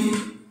lórí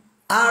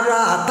ara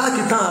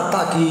àtàkì tán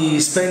àtàkì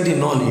spending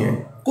náà nìyẹn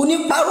kò ní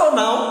parọ́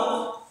náà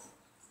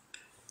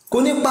kò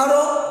ní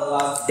parọ́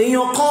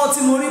èèyàn kan tí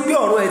mo rí pé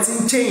ọ̀rọ̀ ẹ̀ ti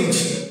ń change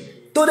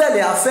tó dẹ̀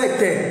lè affect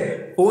ẹ̀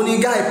òun ni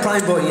guy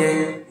prime boy yẹn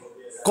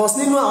cause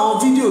nínú àwọn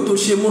fídíò tó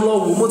ṣe mú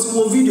lọ́wọ́ mo ti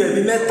wo fídíò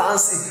ẹ̀mí mẹ́ta ń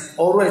sìn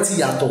ọ̀rọ̀ ẹ̀ ti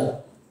yàtọ̀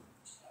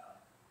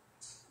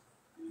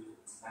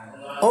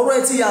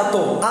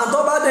and tó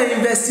bá dẹ̀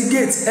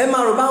investigate ẹ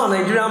máa rò báwọn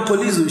Nigerian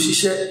police ò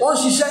ṣiṣẹ́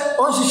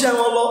wọ́n ṣiṣẹ́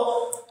wọn lọ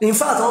in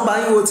fact wọ́n bá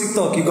yín wo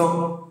TikTok gan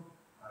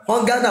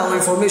wọ́n gather àwọn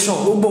information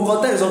gbogbo nǹkan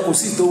tẹ́ ẹ̀ sọ kò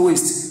sí tó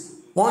waste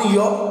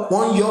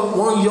wọ́n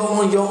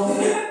yọ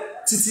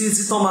títí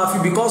tán máa fi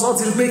because wọ́n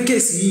ti rí pé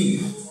kéèsì yìí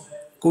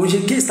kò ń ṣe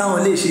kéèsì táwọn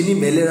lè ṣe ní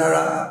ìmẹ́lẹ́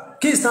rárá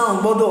kéèsì táwọn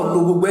gbọ́dọ̀ lo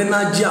gbogbo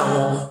ẹnájì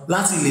àwọn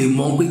láti lè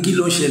mọ̀ pé kí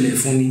ló ń ṣẹlẹ̀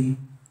fún ni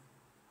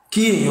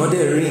kí èèyàn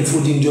dẹ̀ rí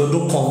ìfúdíńdí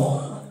ọdún kan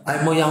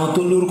àìmọye àwọn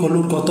tó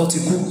lórúkọ tó ti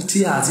kú tí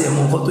àti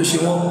ẹ̀mọ̀ nǹkan tó ṣe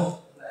wọ́n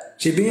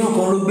ṣèbíyàn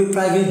kan ló gbé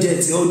private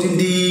jet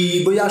odindi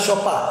bóyá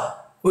shopper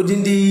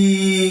odindi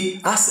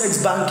access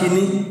bank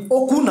ni ó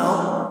kú náà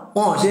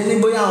wọn ṣe ní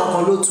bóyá àwọn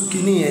kan ló tú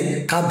kíní yẹn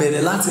ká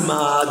bẹ̀rẹ̀ láti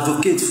máa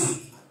advocate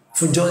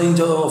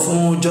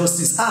fún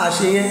justice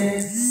ṣe yẹn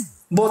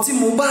but tí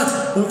Mohbad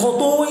nǹkan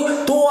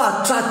tó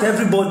attract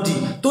everybody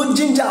tó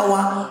ginger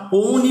wa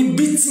òun ni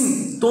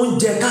beating tó ń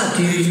jẹ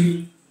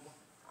káàkiri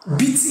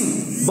beating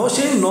bó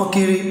ṣe ń ná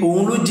kiri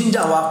òun ló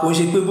ginger wa kò ń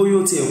ṣe pé bóyá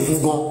ó tiẹ̀ kú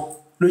gan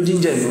ló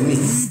ginger lómi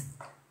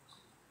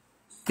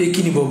pé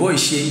kí ni bọ̀bọ̀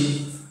ìṣe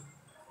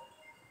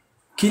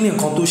kí ni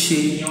nǹkan tó ṣe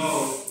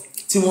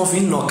tí wọ́n fi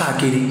ń nà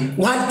káàkiri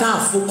why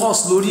don't focus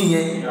lórí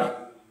yẹn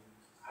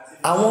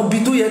àwọn ibi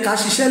tó yẹ ká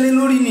ṣiṣẹ́ lé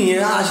lórí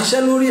nìyẹn a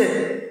ṣiṣẹ́ lórí ẹ̀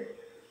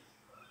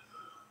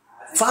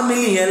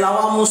family yẹn la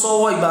wá mú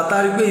sọ́wọ́ ìgbà tá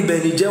a rí pé ibẹ̀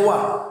nìjẹ́ wà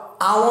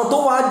àwọn tó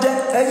wá jẹ́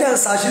ẹjẹ́ ń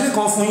ṣàṣírí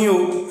kan fún yín o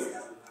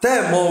tẹ́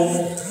ẹ̀ mọ̀ o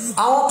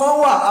àwọn kan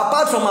wà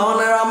apart from àwọn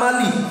Naira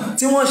Marley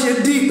tí wọ́n ṣe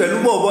dí pẹ̀lú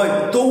bọ̀bọ̀ yìí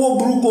tó wó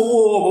burúkú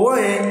owó bọ̀bọ̀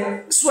yẹn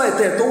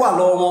sweater tó wà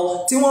lọ́wọ́ wọn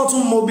tí wọ́n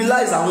tún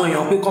mobilize àwọn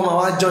èèyàn pé kọ́ máa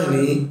wá join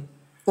nìyí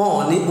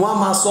wọ́n á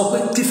máa sọ pé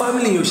tí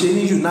family yìí ò ṣe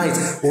ní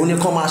unite òun ni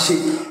kọ́ máa ṣe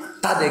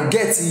tàdẹ̀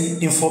get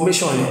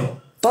information yẹn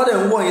tọ́dẹ̀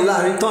ń wọ̀nyí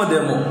láàrin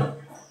tọ́dẹ̀ mọ̀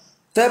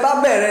tẹ bá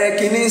bẹ̀rẹ̀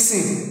kínní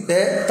sìn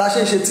ta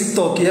ṣe ń ṣe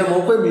TikTok ẹ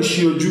mọ̀ pé mi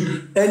ṣí ojú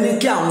ẹ ní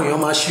kí àwọn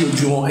èèyàn máa ṣí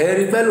ojú wọn ẹ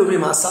rí pẹ́ lómi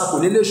máa sá kò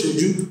ní lè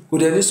ṣojú kò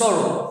dẹ̀ ní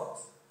sọ̀rọ̀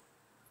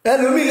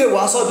ẹlòmíì lè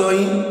wá sọ́dọ̀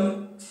yín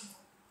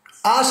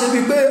a ṣe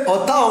bíi pé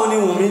ọ̀tá òun ni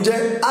Wùnmí jẹ́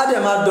á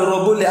dẹ̀ máa dọ̀rọ̀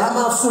bolẹ̀ á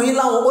máa fún yín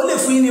láwọn ó lè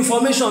fún yín ní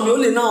information mi ó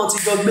lè náà ti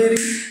jọ gbérí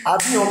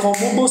àbí ọkàn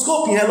gbogbo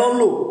scope yẹn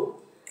lọ́lò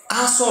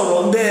á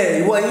sọ̀rọ̀ bẹ́ẹ̀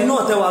ìwọ ẹ̀yin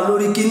náà tẹ́ wà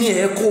lórí kíní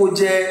ẹ̀ kó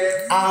jẹ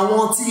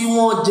àwọn tí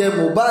wọ́n jẹ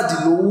Mohbad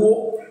lówó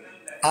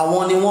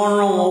àwọn ni wọ́n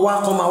rán wọn wá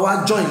kọ́ máa wá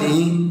join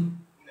nìyí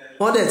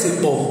wọ́n dẹ̀ ti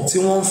pọ̀ tí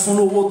wọ́n ń fún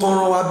lówó tán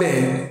rán wá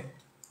bẹ́ẹ̀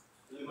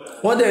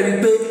wọ́n dẹ̀ rí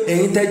pé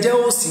ẹ̀yin tẹ́ jẹ́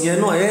òsì yẹn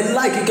náà ẹ̀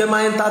láì kíkẹ́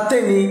máa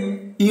entertain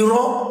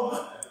irọ́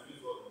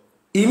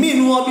ìmí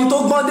inú ọbí tó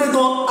gbọ́n dé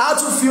gan á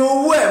tún fi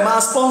owó ẹ̀ máa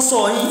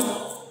sponsor yín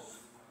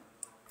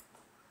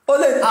ó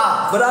lè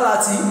bọ́dá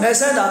láti ẹ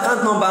send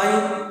account number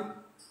yín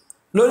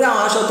lórí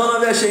àwọn aṣọ tọ́nà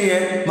fẹ́ ṣe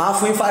yẹn máa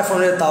fún yín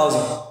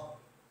 500,000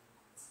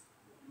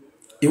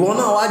 ìwọ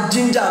náà wá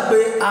ginger pé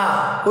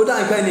ó dá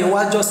ìpẹ́ ní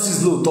wá justice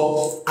lóòótọ́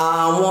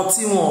àwọn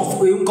tí wọ́n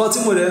nǹkan tí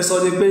mo lè sọ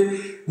ni pé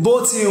bó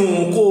ti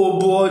hùn kó o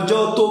bo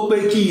ọjọ́ tó pé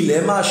kí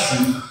ilẹ̀ má ṣú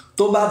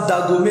tó bá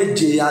dago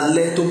 7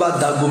 alẹ́ tó bá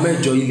dago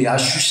 8 ilẹ̀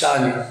aṣú ṣáà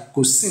ni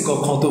kò sí nǹkan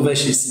kan tó fẹ́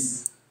ṣe sí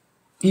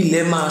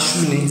ilẹ̀ máa ṣú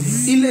ni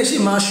ilẹ̀ sì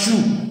máa ṣú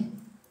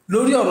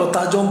lórí ọ̀rọ̀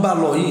tájọ́ ń bá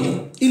lọ yìí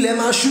ilẹ̀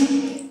máa ṣú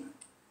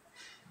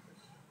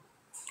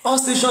all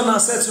station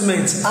and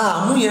settlement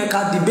àmú yẹn ká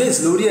debate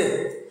lórí ẹ̀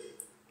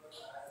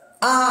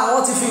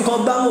àwọn ti fi nǹkan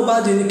gbá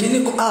Mohbad ní kíní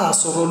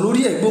sọ̀rọ̀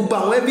lórí ẹ̀ gbogbo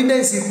àwọn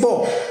evidence pọ̀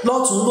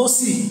lọ́tún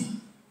lósì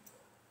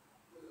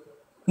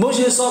bó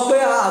ṣe sọ pé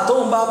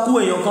tóun bá kú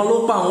èèyàn kan ló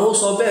pa àwọn ó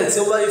sọ bẹ́ẹ̀ tí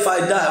ó bá if I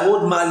die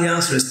hold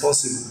Malians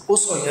responsible ó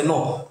sọ yẹn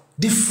náà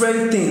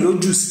different thing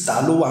lójú síta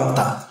ló wà ń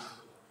ta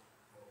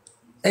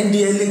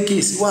NDLA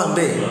case wà ń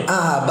bẹ̀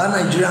bá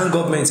Nigerian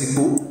government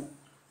ipò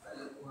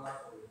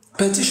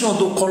petition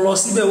tó kọ lọ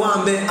síbẹ̀ wà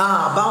ń bẹ̀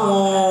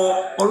báwọn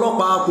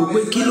ọlọ́pàá kò pé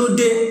kí ló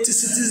dé tí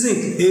citizen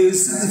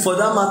for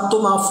that matter tó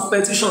máa fún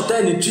petition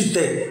tẹ́ẹ̀ni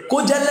treated kó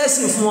jẹ́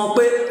lẹ́sìn fún wọn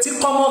pé tí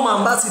common man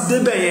bá ti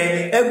débẹ̀ yẹn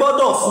ẹ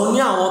gbọ́dọ̀ fún ní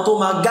àwọn tó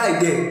máa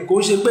guide ẹ̀ kò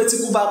ń ṣe pé tí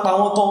kú bá pa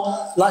wọ́n tán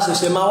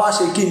láṣẹ̀ṣẹ̀ máa wá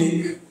ṣe kí ni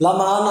la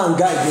máa náà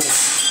guide ẹ̀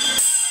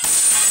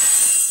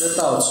get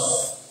out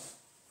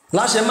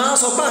láṣẹ máa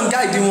sọ pé à ń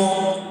guide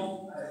wọn.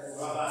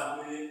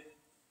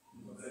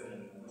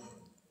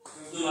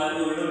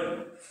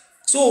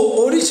 So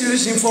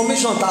oríṣiríṣi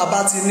information tá a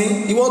bá ti ní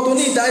ìwọ tó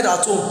ní died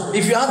at home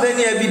if you have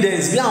any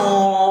evidence bí àwọn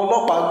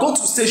ọlọ́pàá go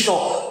to station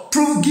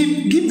prove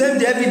give them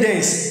the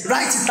evidence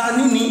right ìta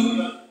níní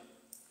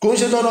kò ń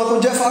ṣe dandan kó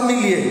jẹ́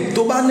family ẹ̀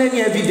tó bá ní any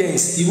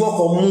evidence ìwọ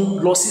kò mú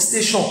lọ sí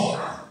station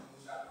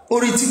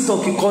orí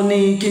TikTok kan ní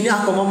kíní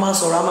àkọ́mọ́ máa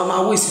sọ̀rọ̀ a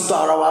máa wé ìsìtọ́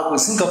ara wa kò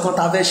sí nǹkan kan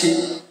tá a fẹ́ ṣe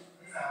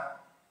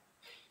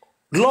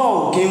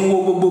law kí n wo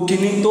gbogbo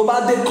kíní tó bá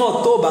dé court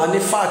tó bá ní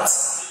fact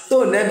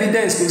tó ní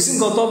evidence kò sí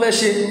nǹkan tó fẹ́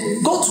ṣe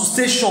go to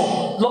station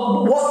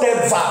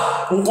whatever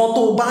nǹkan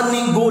tó bá ní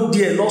go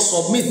there lọ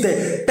submit ẹ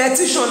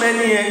petition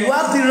ẹni yẹn you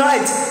have the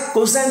right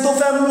kò sẹ́ni tó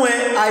fẹ́ mú ẹ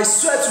I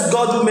swear to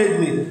God who made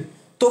me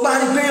tó bá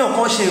rí pé èèyàn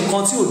kan ṣe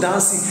nǹkan tí ò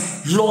dáńsì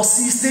lọ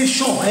sí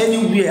station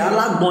anywhere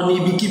alágbọ̀n ní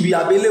ibikíbi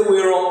abẹ́léwé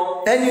ran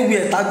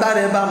anywhere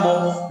tágbára ẹ bá mọ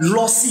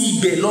lọ sí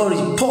ibẹ̀ lọ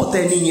report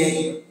ẹni yẹn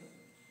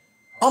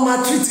ọmọ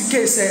treat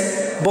case ẹ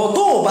but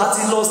tó o bá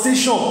ti lọ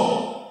station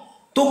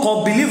tó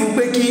kàn bìlíìfù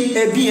pé kí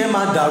ẹbí yẹn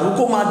máa dàrú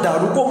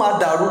kó máa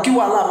dàrú kí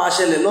wàhálà máa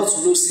ṣẹlẹ̀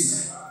lọ́tún lọ́sì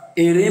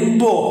èrè ń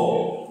bọ̀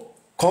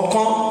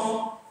kankan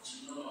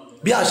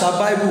bí àṣà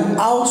Bible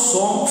a ó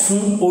sọ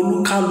fún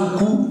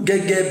olúkálukú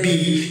gẹ́gẹ́ bí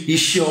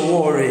iṣẹ́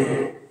ọwọ́ rẹ̀.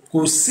 Kò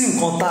sí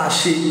nǹkan tá a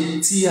ṣe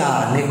tí a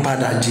ní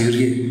padà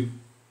jèrè.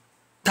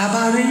 Tá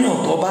bá réyàn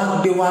tó bá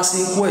gbé wá sí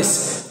inquest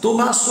tó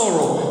bá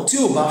sọ̀rọ̀ tí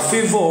ò bá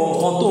favour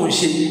nǹkan tó ń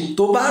ṣe,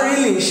 tó bá rí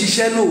lè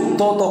ṣiṣẹ́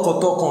lóòótọ́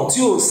tọkàntọkàn tí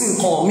ò sí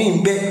nǹkan míì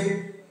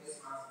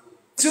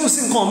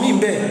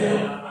bẹ́ẹ̀,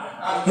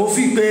 mo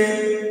fi pé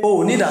o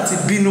ò nídà ti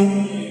bínú.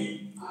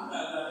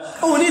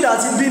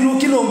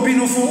 Kí ló ń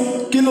bínú fún?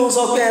 Kí ló ń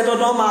sọ pé ẹ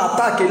dandan máa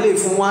àtàkì lè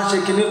fún wọn á ṣe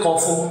kinní kan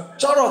fún?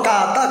 Sọ̀rọ̀ ká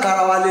àtàkì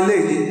ara wa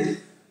lélẹ́yìí.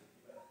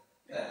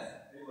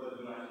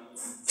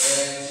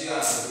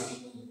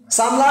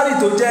 Sam Larry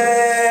tó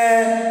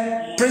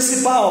jẹ́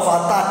principal of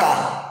attacker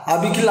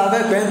àbí kí la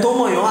fẹ́ pẹ́ tó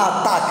mọ̀yàn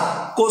attack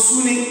kò sú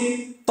ní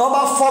tó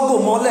bá fọ́gò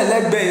mọ́lẹ̀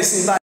lẹ́gbẹ̀ẹ́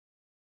ìsìn báyìí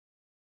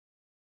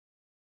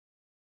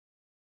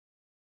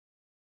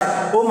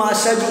ó máa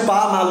ṣẹ́jú pa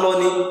á máa lọ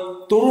ni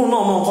torú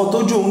náà mọ nǹkan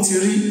tójú òun ti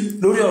rí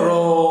lórí ọ̀rọ̀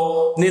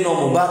nínú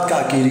Mohbad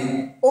káàkiri.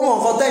 Ó mọ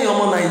nǹkan tẹ́yìn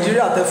ọmọ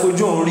Nàìjíríà tẹ́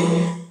fojú òun rí.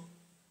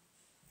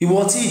 Ìwọ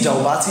tí ìjà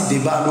ò bá ti dé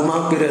bá ló máa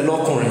ń pèrè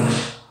lọ́kùnrin.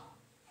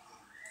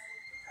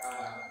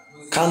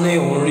 Ká ní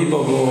òun rí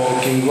bọ̀bọ̀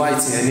King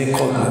White yẹn ní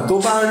kọ́ọ̀dù tó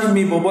bá rí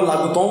mi bọ̀bọ̀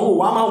làgùtàn wò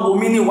wá máa wo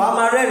mí ní wá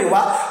máa rẹ́rìn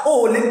wá ó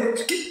lè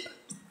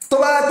tó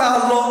bá ta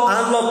lọ à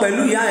ń lọ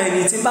pẹ̀lú ìyá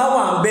ẹni tí bá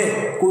wà ń bẹ̀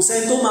kò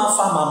sẹ́ni tó máa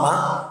fa màmá.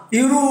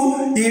 Irú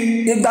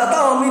ìgbà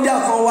táwọn mídíà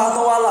kan wá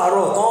tán wá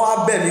láàárọ̀ tán wá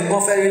bẹ̀ mí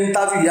kán fẹ́ rí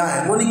interview ìyá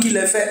ẹ̀ mo ní kí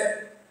lẹ fẹ́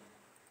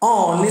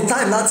ní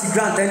time láti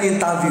grant any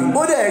interview.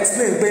 Ó dẹ̀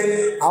explain pé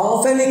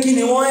àwọn fẹ́ ní kí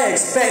ni wọ́n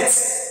expect,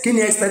 kí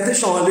ni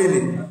expectation wọn lé ní.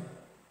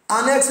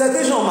 An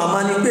expectation màmá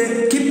ni pé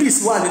kí peace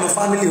wà nínú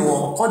family wọn,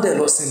 kán dẹ̀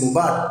lọ sin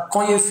Mohbad,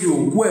 kán yé fi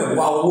òkú ẹ̀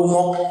wá owó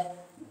mọ́,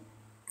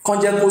 kán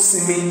jẹ́ kó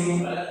sinmi,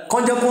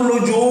 kán jẹ́ kó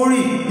lójú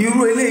orí. Irú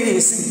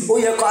eléyìí sí ó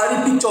yẹ ká rí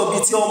picture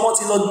bíi tí ọmọ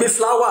ti lọ gbé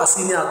flower sí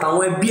ni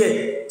àtàwọn ẹbí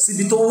ẹ̀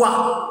síbi tó wà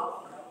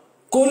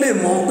kó lè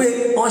mọ̀ pé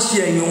wọ́n ṣe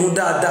ẹ̀yìn òun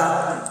dáadáa.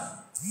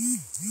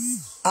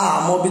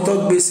 Àmọ́ bí tó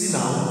gbé sí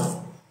náà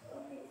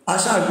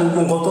aṣáà gbogbo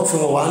nǹkan tó fi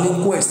wọ́n wá ní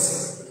inquest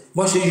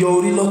bó ṣe yọ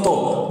orí lọ́tọ̀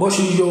bó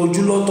ṣe yọ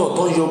ojú lọ́tọ̀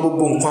tó yọ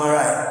gbogbo nǹkan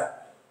ara ẹ̀.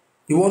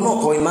 Ìwọ náà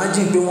kọ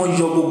imagine pé wọ́n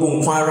yọ gbogbo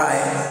nǹkan ara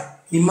ẹ̀,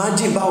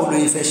 imagine báwo ló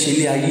fẹ́ ṣe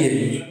ilé ayé ẹ̀.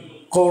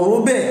 Kọ̀rọ̀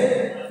bẹ́ẹ̀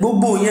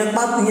gbogbo yẹn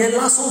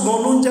lásán gan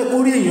ló ń jẹ́ kó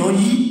rí èèyàn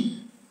yí.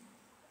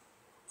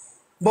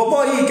 Bọ̀bọ́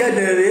yìí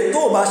kẹ́dẹ̀rẹ́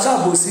tó bá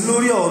ṣàbòsí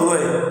lórí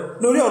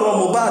ọ̀rọ̀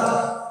Mohbad,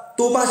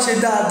 tó bá ṣe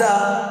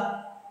dáadáa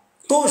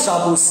tó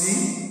ṣàbòsí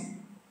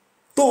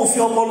tó ń fi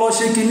ọpọlọ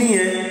ṣe kinní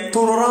yẹn tó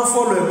rọra ń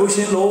fọ́lọ̀ ẹ̀ bó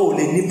ṣe lọ ò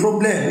lè ní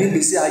problem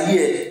nígbèsí ayé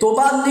ẹ̀. Tó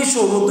bá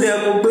níṣòro tó yẹ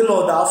kó gbé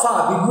lọ́dà áfà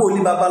àbí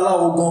wòlíì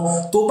babaláwo gan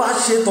tó bá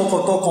ṣe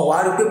tọkàntọkàn wá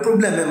rí pé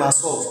problem ẹ̀ máa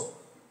solve.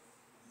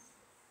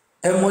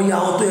 Ẹ mọyì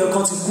àwọn tó yẹ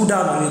kán ti kú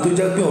dànù ni tó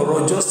jẹ́ pé ọ̀rọ̀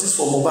justice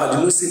for Mohbad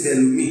ló sì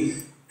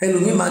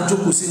ẹlòmíì máa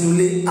jókòó sínú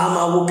ilé á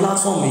máa wo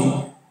platform yìí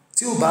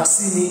tí ò bá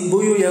sí ni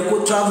bóyá ó yẹ kó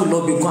travel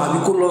lọ́bì kan àbí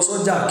kó lọ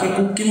sọ́jà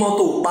kí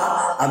mọ́tò pa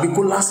àbí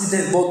kó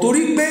l'accident bọ̀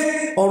torí pé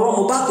ọ̀rọ̀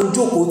Mohbad tó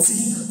jókòó tì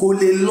kò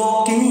lè lọ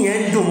kíní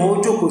yẹn dùn mọ́ ó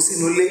jókòó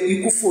sínú ilé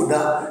ikú fòdà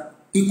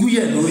ikú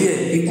yẹ̀ lórí ẹ̀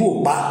ikú ò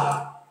pa.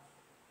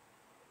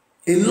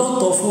 A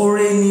lot of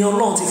oore ni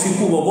Ọlọ́run ti fi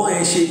kú bọ̀bọ́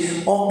yẹn ṣe,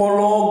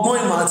 ọpọlọ ọgbọ́n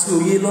ìmọ̀ àti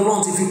òye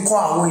lọ́lọ́run ti fi kọ́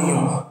àwọn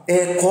èèyàn.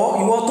 Ẹ̀kọ́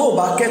ìwọ tó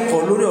bá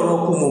kẹ́kọ̀ọ́ lórí ọ̀rọ̀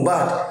kú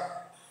Mohbad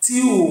tí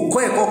ò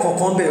kọ́ ẹ̀kọ́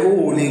kankan bẹ̀ ó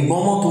lè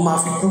gbọ́n mọ́ tó máa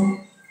fi kú.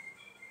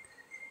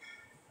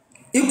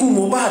 Ikú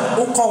Mohbad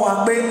ó kọ́ wa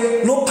pé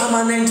no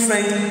permanent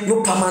friend, no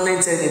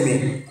permanent enemy.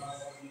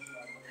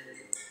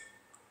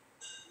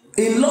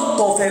 A lot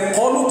of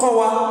ẹ̀kọ́ ló kọ́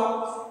wa.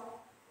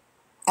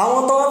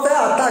 Àwọn tó fẹ́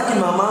àtàkì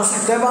màmá sí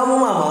tẹ́ bá mú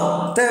màmá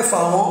tẹ́ fà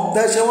wọ́n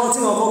tẹ́ ṣe wọ́n tí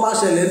wọ́n kọ́ bá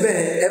ṣẹlẹ̀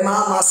bẹ́ẹ̀ ẹ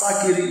máa sá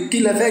kiri. Kí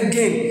lẹ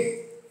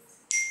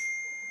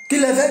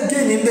fẹ́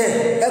gain níbẹ̀?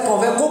 Ẹ kàn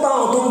fẹ́ kó bá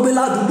àwọn tó ń gbé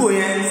ládùúgbò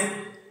yẹn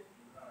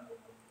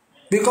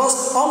because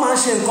wọ́n máa ń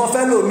ṣe nǹkan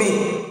fẹ́ lómi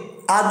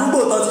àdúgbò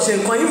tó ti ṣe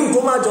nǹkan yìí kó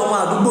má jọ ọmọ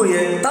àdúgbò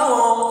yẹn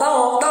táwọn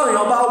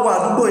èèyàn bá wọ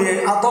àdúgbò yẹn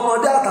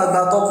àtọmọdé àtàgbà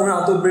àtọkùnrin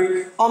àtobìnrin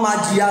wọ́n máa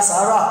jìyà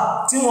sàárà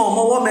tí wọ́n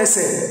mọwọ́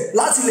mẹsẹ̀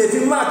láti lè fi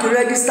máàkì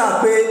rẹ́gísítà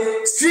pé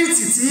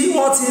stíríìtì tí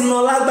wọ́n ti na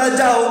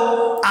lágbájá o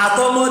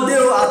àtọmọdé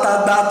o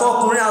àtàgbà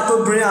àtọkùnrin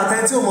àtobìnrin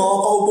àtẹni tí ò mọ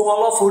ọkọ gbogbo wọn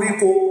lọ́forí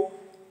ko.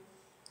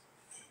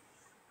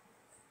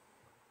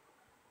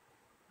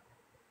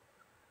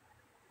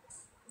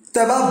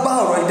 Tẹ́ bá bá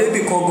ọ̀rọ̀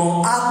ìdébì kan gan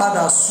á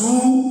padà sú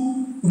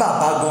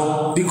bàbá gan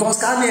because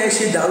ká ní ẹ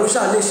ṣe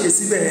dàrúṣà lè ṣe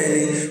síbẹ̀ ẹ̀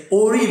ni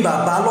orí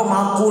bàbá ló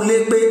máa kó lé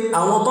pé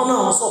àwọn tó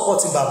náà ń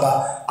sọ́pọ̀tì bàbá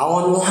àwọn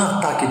ni wọ́n hàn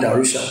tàkì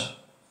dàrúṣà.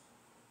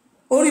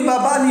 Orí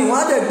bàbá ni wọ́n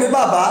á dẹ̀ gbé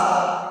bàbá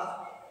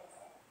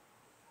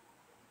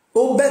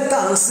ó bẹ́tà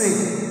ń sìn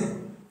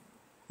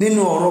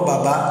nínú ọ̀rọ̀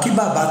bàbá kí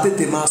bàbá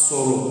tètè máa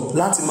sọ̀rọ̀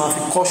láti máa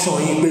fi kọ́ṣọ̀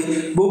yín pé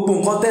gbogbo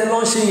nǹkan tẹ́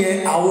lọ́n ṣe yẹn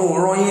àwọn ò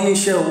rán yín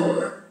níṣẹ́ o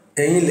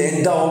ẹ̀yin lẹ̀ ń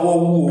dá ọwọ́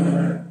wú o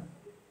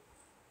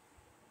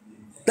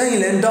lẹ́yìn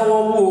lẹ́ ń dáwọ́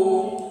wó o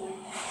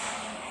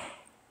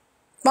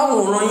báwọn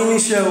ò rán yín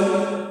níṣẹ́ o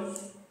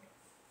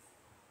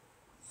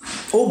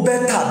ó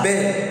bẹ́tà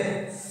bẹ́ẹ̀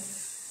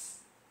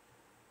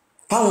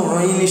báwọn ò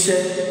rán yín níṣẹ́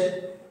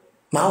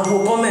màá wo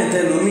comment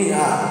ẹlòmíì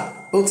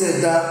ó tẹ̀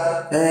da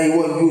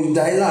ìwọ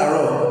ìdá yìí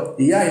láàárọ̀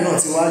ìyá yìí náà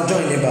ti wá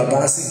join ní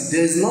bàbá sí.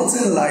 There is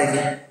nothing like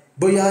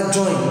bóyá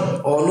join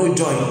or no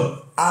join,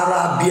 ara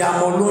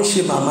abiyamọ ló ń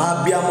ṣe màmá,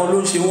 abiyamọ ló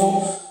ń ṣe wọ́n.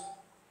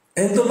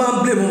 Ẹni tó bá ń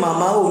blame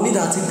màmá ò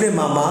nídà tí blame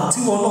màmá. Tí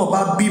wọn náà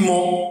bá bímọ,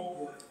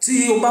 tí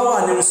o bá wà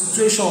nínú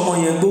situation ọmọ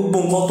yẹn, gbogbo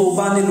nǹkan tó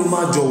bá nílò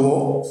máa jọ̀wọ́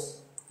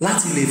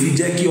láti lè fi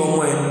jẹ́ kí ọmọ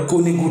ẹ kó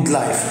ní good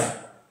life,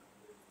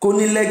 kó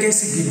ní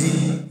legacy gidi.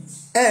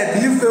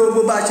 Believe pé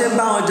gbogbo bá ṣe ń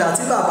bá wọn jà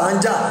tí bàbá ń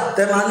jà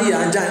tẹ́ máa ní ìyá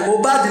ń jà,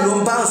 Mohbad ló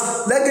ń bounce,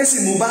 legacy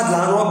Mohbad là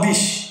ń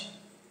rubbish,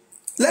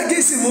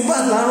 legacy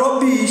Mohbad là ń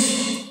rubbish,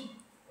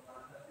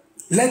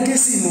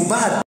 legacy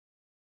Mohbad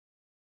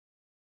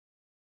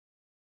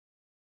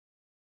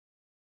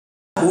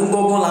òun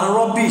gangan là ń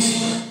rubbish.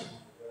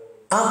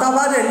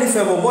 Àtàbádẹ̀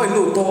nífẹ̀ẹ́ bọ̀bọ̀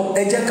ìlóòótọ́,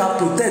 ẹ jẹ́ ká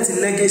protect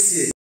legacy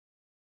ẹ̀.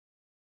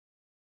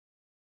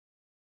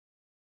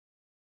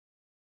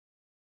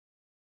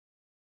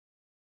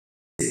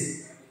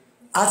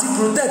 Àti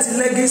protect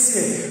legacy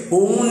ẹ̀,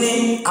 òun ni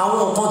àwọn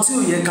nǹkan tí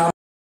ò yẹ ká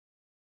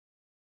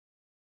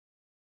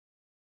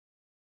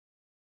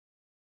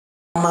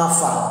máa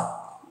fà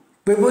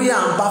pé bóyá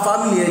à ń bá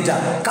family ẹ̀ jà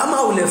ká má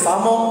wulẹ̀ fà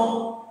mọ́.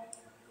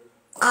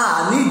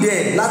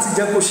 Nídẹ̀ láti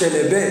jẹ́ kó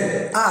ṣẹlẹ̀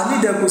bẹ́ẹ̀,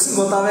 nídẹ̀ kò sí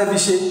nǹkan tá a fẹ́ fi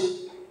ṣe.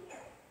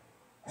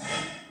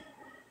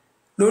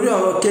 Lórí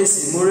ọ̀rọ̀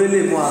kéèsì mórélè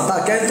mo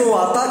àtàkẹ́ tó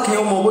àtàkì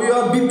ọmọ bóyá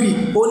BP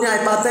ó ní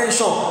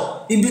hypertension,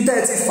 ibi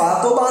tẹ́ ti fà á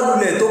tó bá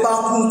lulẹ̀ tó bá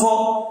kú ńkọ́.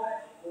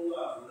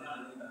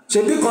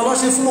 Ṣebí kan lọ́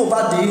ṣe fún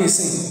Mohbad yìí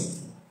nìsín.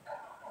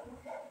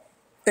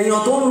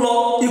 Èèyàn tó ń lọ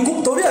ikú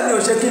torí ẹ̀mí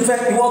ò ṣe kí n fẹ́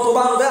ìwọ tó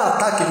bá ń fẹ́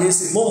àtàkì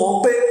nìsín, mo mọ̀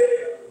pé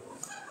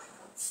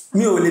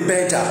mi ò lè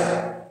bẹ́ jà,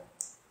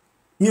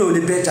 mi ò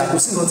lè bẹ́ jà, kò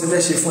sí nǹkan tí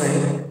fẹ́ ṣe fún ẹ.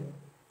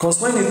 Because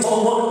when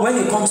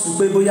it comes to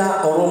pé bóyá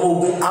ọ̀rọ̀ ọmọ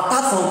ogun,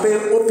 apart from pé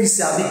OPC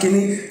àbí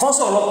kíní, kan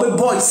sọ̀rọ̀ pé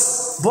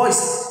boys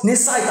ní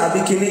site àbí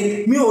kíní,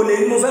 mi ò lè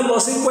ní mo fẹ́ lọ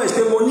sí inquest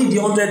pé mo need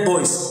 100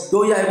 boys ló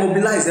yá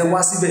immobilize ẹ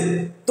wá síbẹ̀.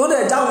 Tó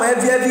dẹ̀ jáwọn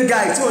heavy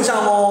guy tí ò ń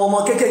ṣàwọn ọmọ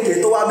kéékèèké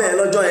tó wá bẹ̀rẹ̀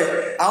lọ́jọ́ yẹn,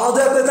 àwọn tó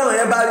yẹ pé táwọn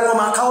yẹn bá rí wọn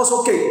máa káwọ́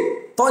sókè,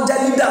 tó jẹ́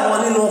leader wọn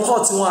nínú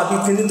court wọn àbí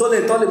kíní tó lè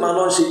máa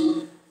lọ ṣe.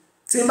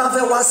 Tí n bá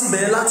fẹ́ wá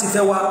síbẹ̀ láti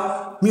fẹ́ wá,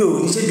 mi ò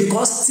ní ṣe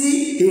because tí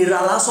èèrà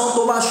lásán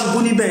tó bá ṣubú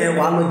níbẹ̀ yẹn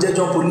wà lọ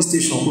jẹ́jọ́ police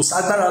station, kò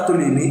ságbára tó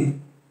lè ní.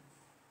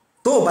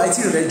 Tó o bá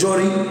tí rẹjọ́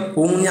rí,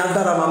 òun ní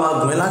agbára máa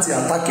gùn ẹ́ láti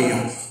attack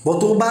èèyàn. But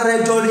tó bá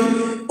rẹjọ́ rí,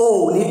 o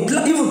ò ní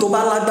even tó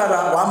bá lágbára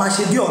wàá máa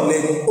ṣe bí ọ̀lẹ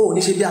ni, o ò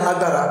ní ṣe bí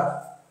alágbára.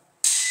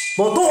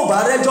 But tó o bá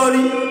rẹjọ́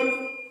rí,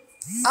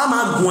 a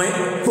máa gùn ẹ́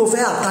tó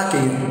fẹ́ attack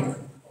èèyàn.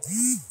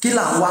 Kí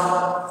là ń wá?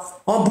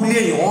 Wọ́n búlé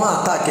èèyàn, wọ́n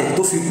attack ẹ̀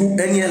tó fi kú,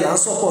 ẹni ẹ̀ là ń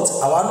support.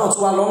 Àwa náà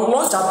tún wá lọ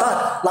launch attack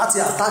láti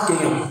attack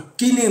èèyàn.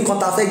 Kí ni nǹkan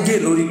ta fẹ́ gé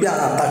lórí pé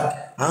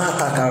àwọn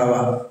attack ara wa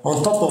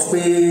on top of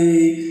pé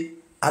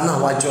àná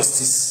wa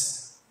justice.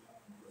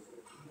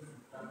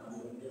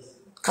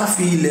 Ká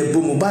fi ilẹ̀ bo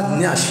Mohbad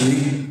ní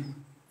àṣírí.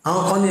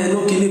 Àwọn kan ní ẹ ló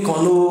kíní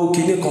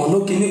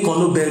kan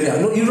ló bẹ̀rẹ̀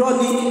àná. Irọ́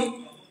ni,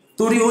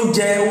 torí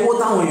oúnjẹ owó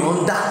táwọn èèyàn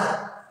ń dá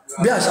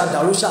bí àṣà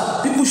dàrúṣà,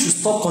 people should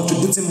stop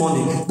contributing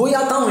money. Bóyá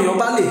táwọn èèyàn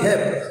bá lè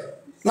help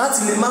láti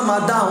lè má máa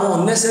dá àwọn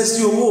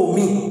unnecessary owó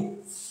mi,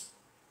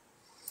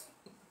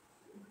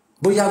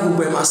 bóyá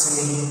gbogbo ẹ̀ máa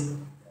sinmi.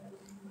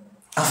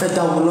 A fẹ́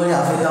dáwọ́ lọ́yà,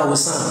 a fẹ́ dáwọ́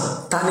sàn.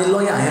 Ta ni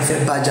lọ́yà yẹn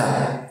fẹ́ bájà?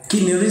 Kí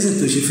ni reason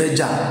tó ṣe fẹ́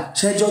jà?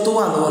 Ṣẹ́jọ́ tó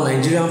wà lọ́wọ́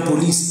Nigerian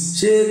police,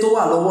 ṣé tó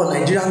wà lọ́wọ́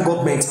Nigerian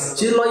government,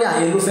 ṣé lọ́yà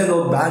yẹn ló fẹ́ lọ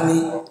gbà á ni,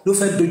 ló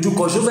fẹ́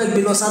dojúkọ, ṣó fẹ́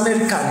gbé lọ sí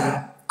Amẹ́ríkà ni,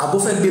 àbó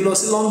fẹ́ gbé lọ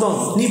sí London,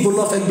 níbo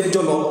ló fẹ́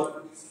gbẹ́jọ́ lọ?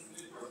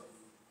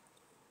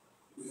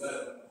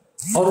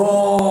 Ọ̀rọ̀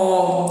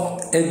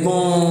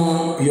ẹ̀gbọ́n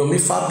Yomi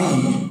Fabiyi,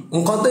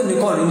 nǹkan tẹ́mi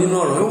kọ́ rí nínú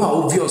ọ̀rọ̀ yóò wà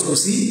obvious, kò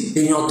sí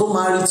èèyàn tó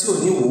máa rí tí ò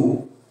ní wò ó.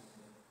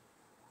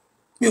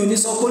 Mi ò ní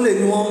sọ pé lè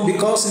ní wọn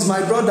because he's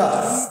my brother.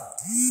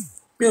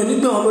 Mi ò ní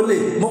gbé wọn lólè,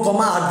 mo kàn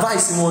máa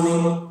advice wọn ni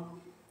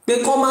pé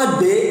kọ́ má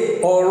gbé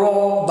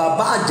ọ̀rọ̀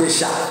bàbá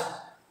Àjẹsà,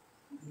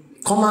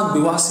 kọ́ má gbé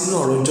wá sínú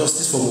ọ̀rọ̀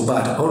justice for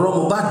Mohbad. Ọ̀rọ̀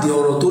Mohbad di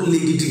ọ̀rọ̀ tó le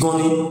gidi gan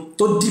ni,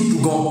 tó deep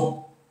gan,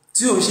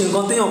 tí ò ń ṣe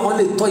nǹkan téèyàn kan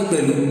lè tọ́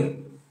ìpẹ̀lú.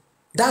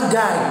 That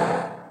guy,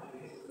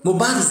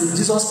 Mohbad is the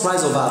Jesus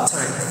Christ of our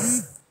time.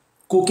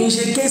 Kò kí n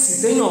ṣe kéèsì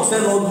téèyàn fẹ́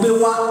lọ gbé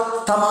wá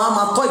ta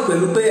máa tọ́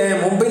ìpẹ̀lú pé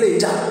mo ń bẹ́lẹ̀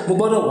ìjà, mo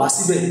gbọ́dọ̀ wá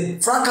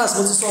síbẹ̀. Fracas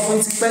mo ti sọ fún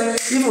ti pẹ́,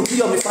 even kí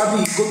Yomi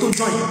Fabiyi kó tó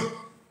join,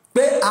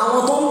 pé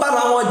àwọn tó ń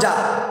bára wọn jà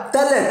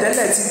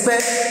tẹ́lẹ̀ ti pẹ́,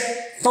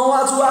 tán wá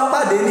tún wá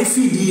pàdé ní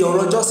fìdí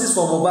ọ̀rọ̀ justice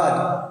for Mohbad,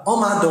 wọ́n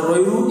máa dọ̀rọ̀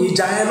irú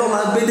ìjà yẹn lọ́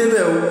máa gbé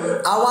débẹ̀ o.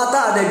 Àwa tá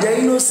a dẹ̀ jẹ́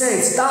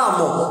innocent tá a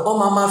mọ̀,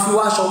 wọ́n máa fi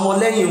wá aṣọ ọmọ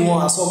lẹ́yìn wọn,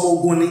 àsọmọ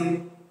ogun ni.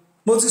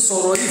 Mo ti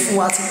sọ̀rọ̀ yìí fún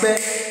wa ti pẹ́.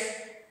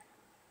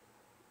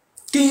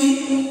 Kí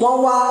wọ́n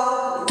wá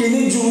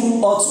kíní ju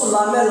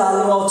ọ̀túnla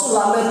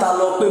mẹ́ta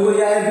lọ pé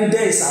bóyá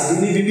evidence àbí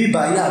níbi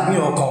bíbáyé àbí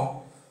ọ̀kan.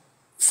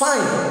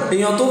 Fine,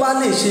 èèyàn tó bá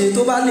lè ṣe,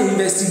 tó bá lè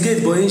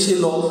investigate bọ̀ yín ṣe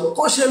lọ,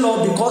 kó ṣe lọ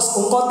because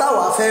nǹkan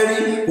táwa fẹ́ rí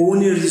òun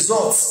ni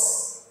result.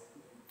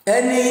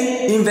 Any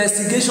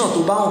investigation tó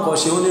bá wọn kàn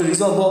ṣe òun ni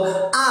result, but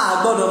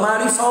a gbọ́dọ̀ máa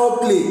rí foul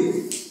play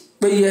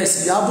pé yes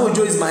Ìyábọ̀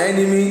Òjó is my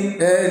enemy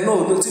no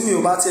tí mi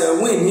ò bá tiẹ̀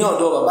win ní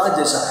ọ̀dọ̀ bàbá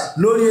Ìjẹ̀ṣà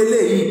lórí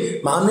eléyìí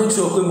màá make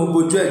sure pé mo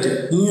bojú ẹ̀jẹ̀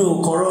ìyẹn ò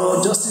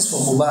kọ̀rọ̀ justice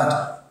for Mohbad.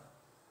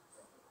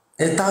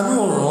 ẹ̀tanú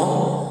ọ̀ràn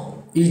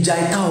ìjà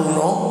ìta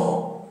ọ̀ràn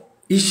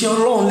iṣẹ́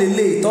ọlọ́run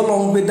lélẹ̀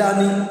tọ́lọ́run gbé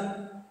dání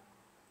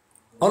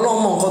ọlọ́run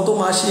mọ nǹkan tó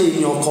máa ṣe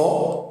èèyàn kọ́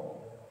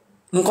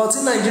nǹkan tí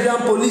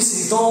Nigerian police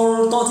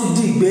tán ti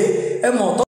dìgbé ẹ mọ̀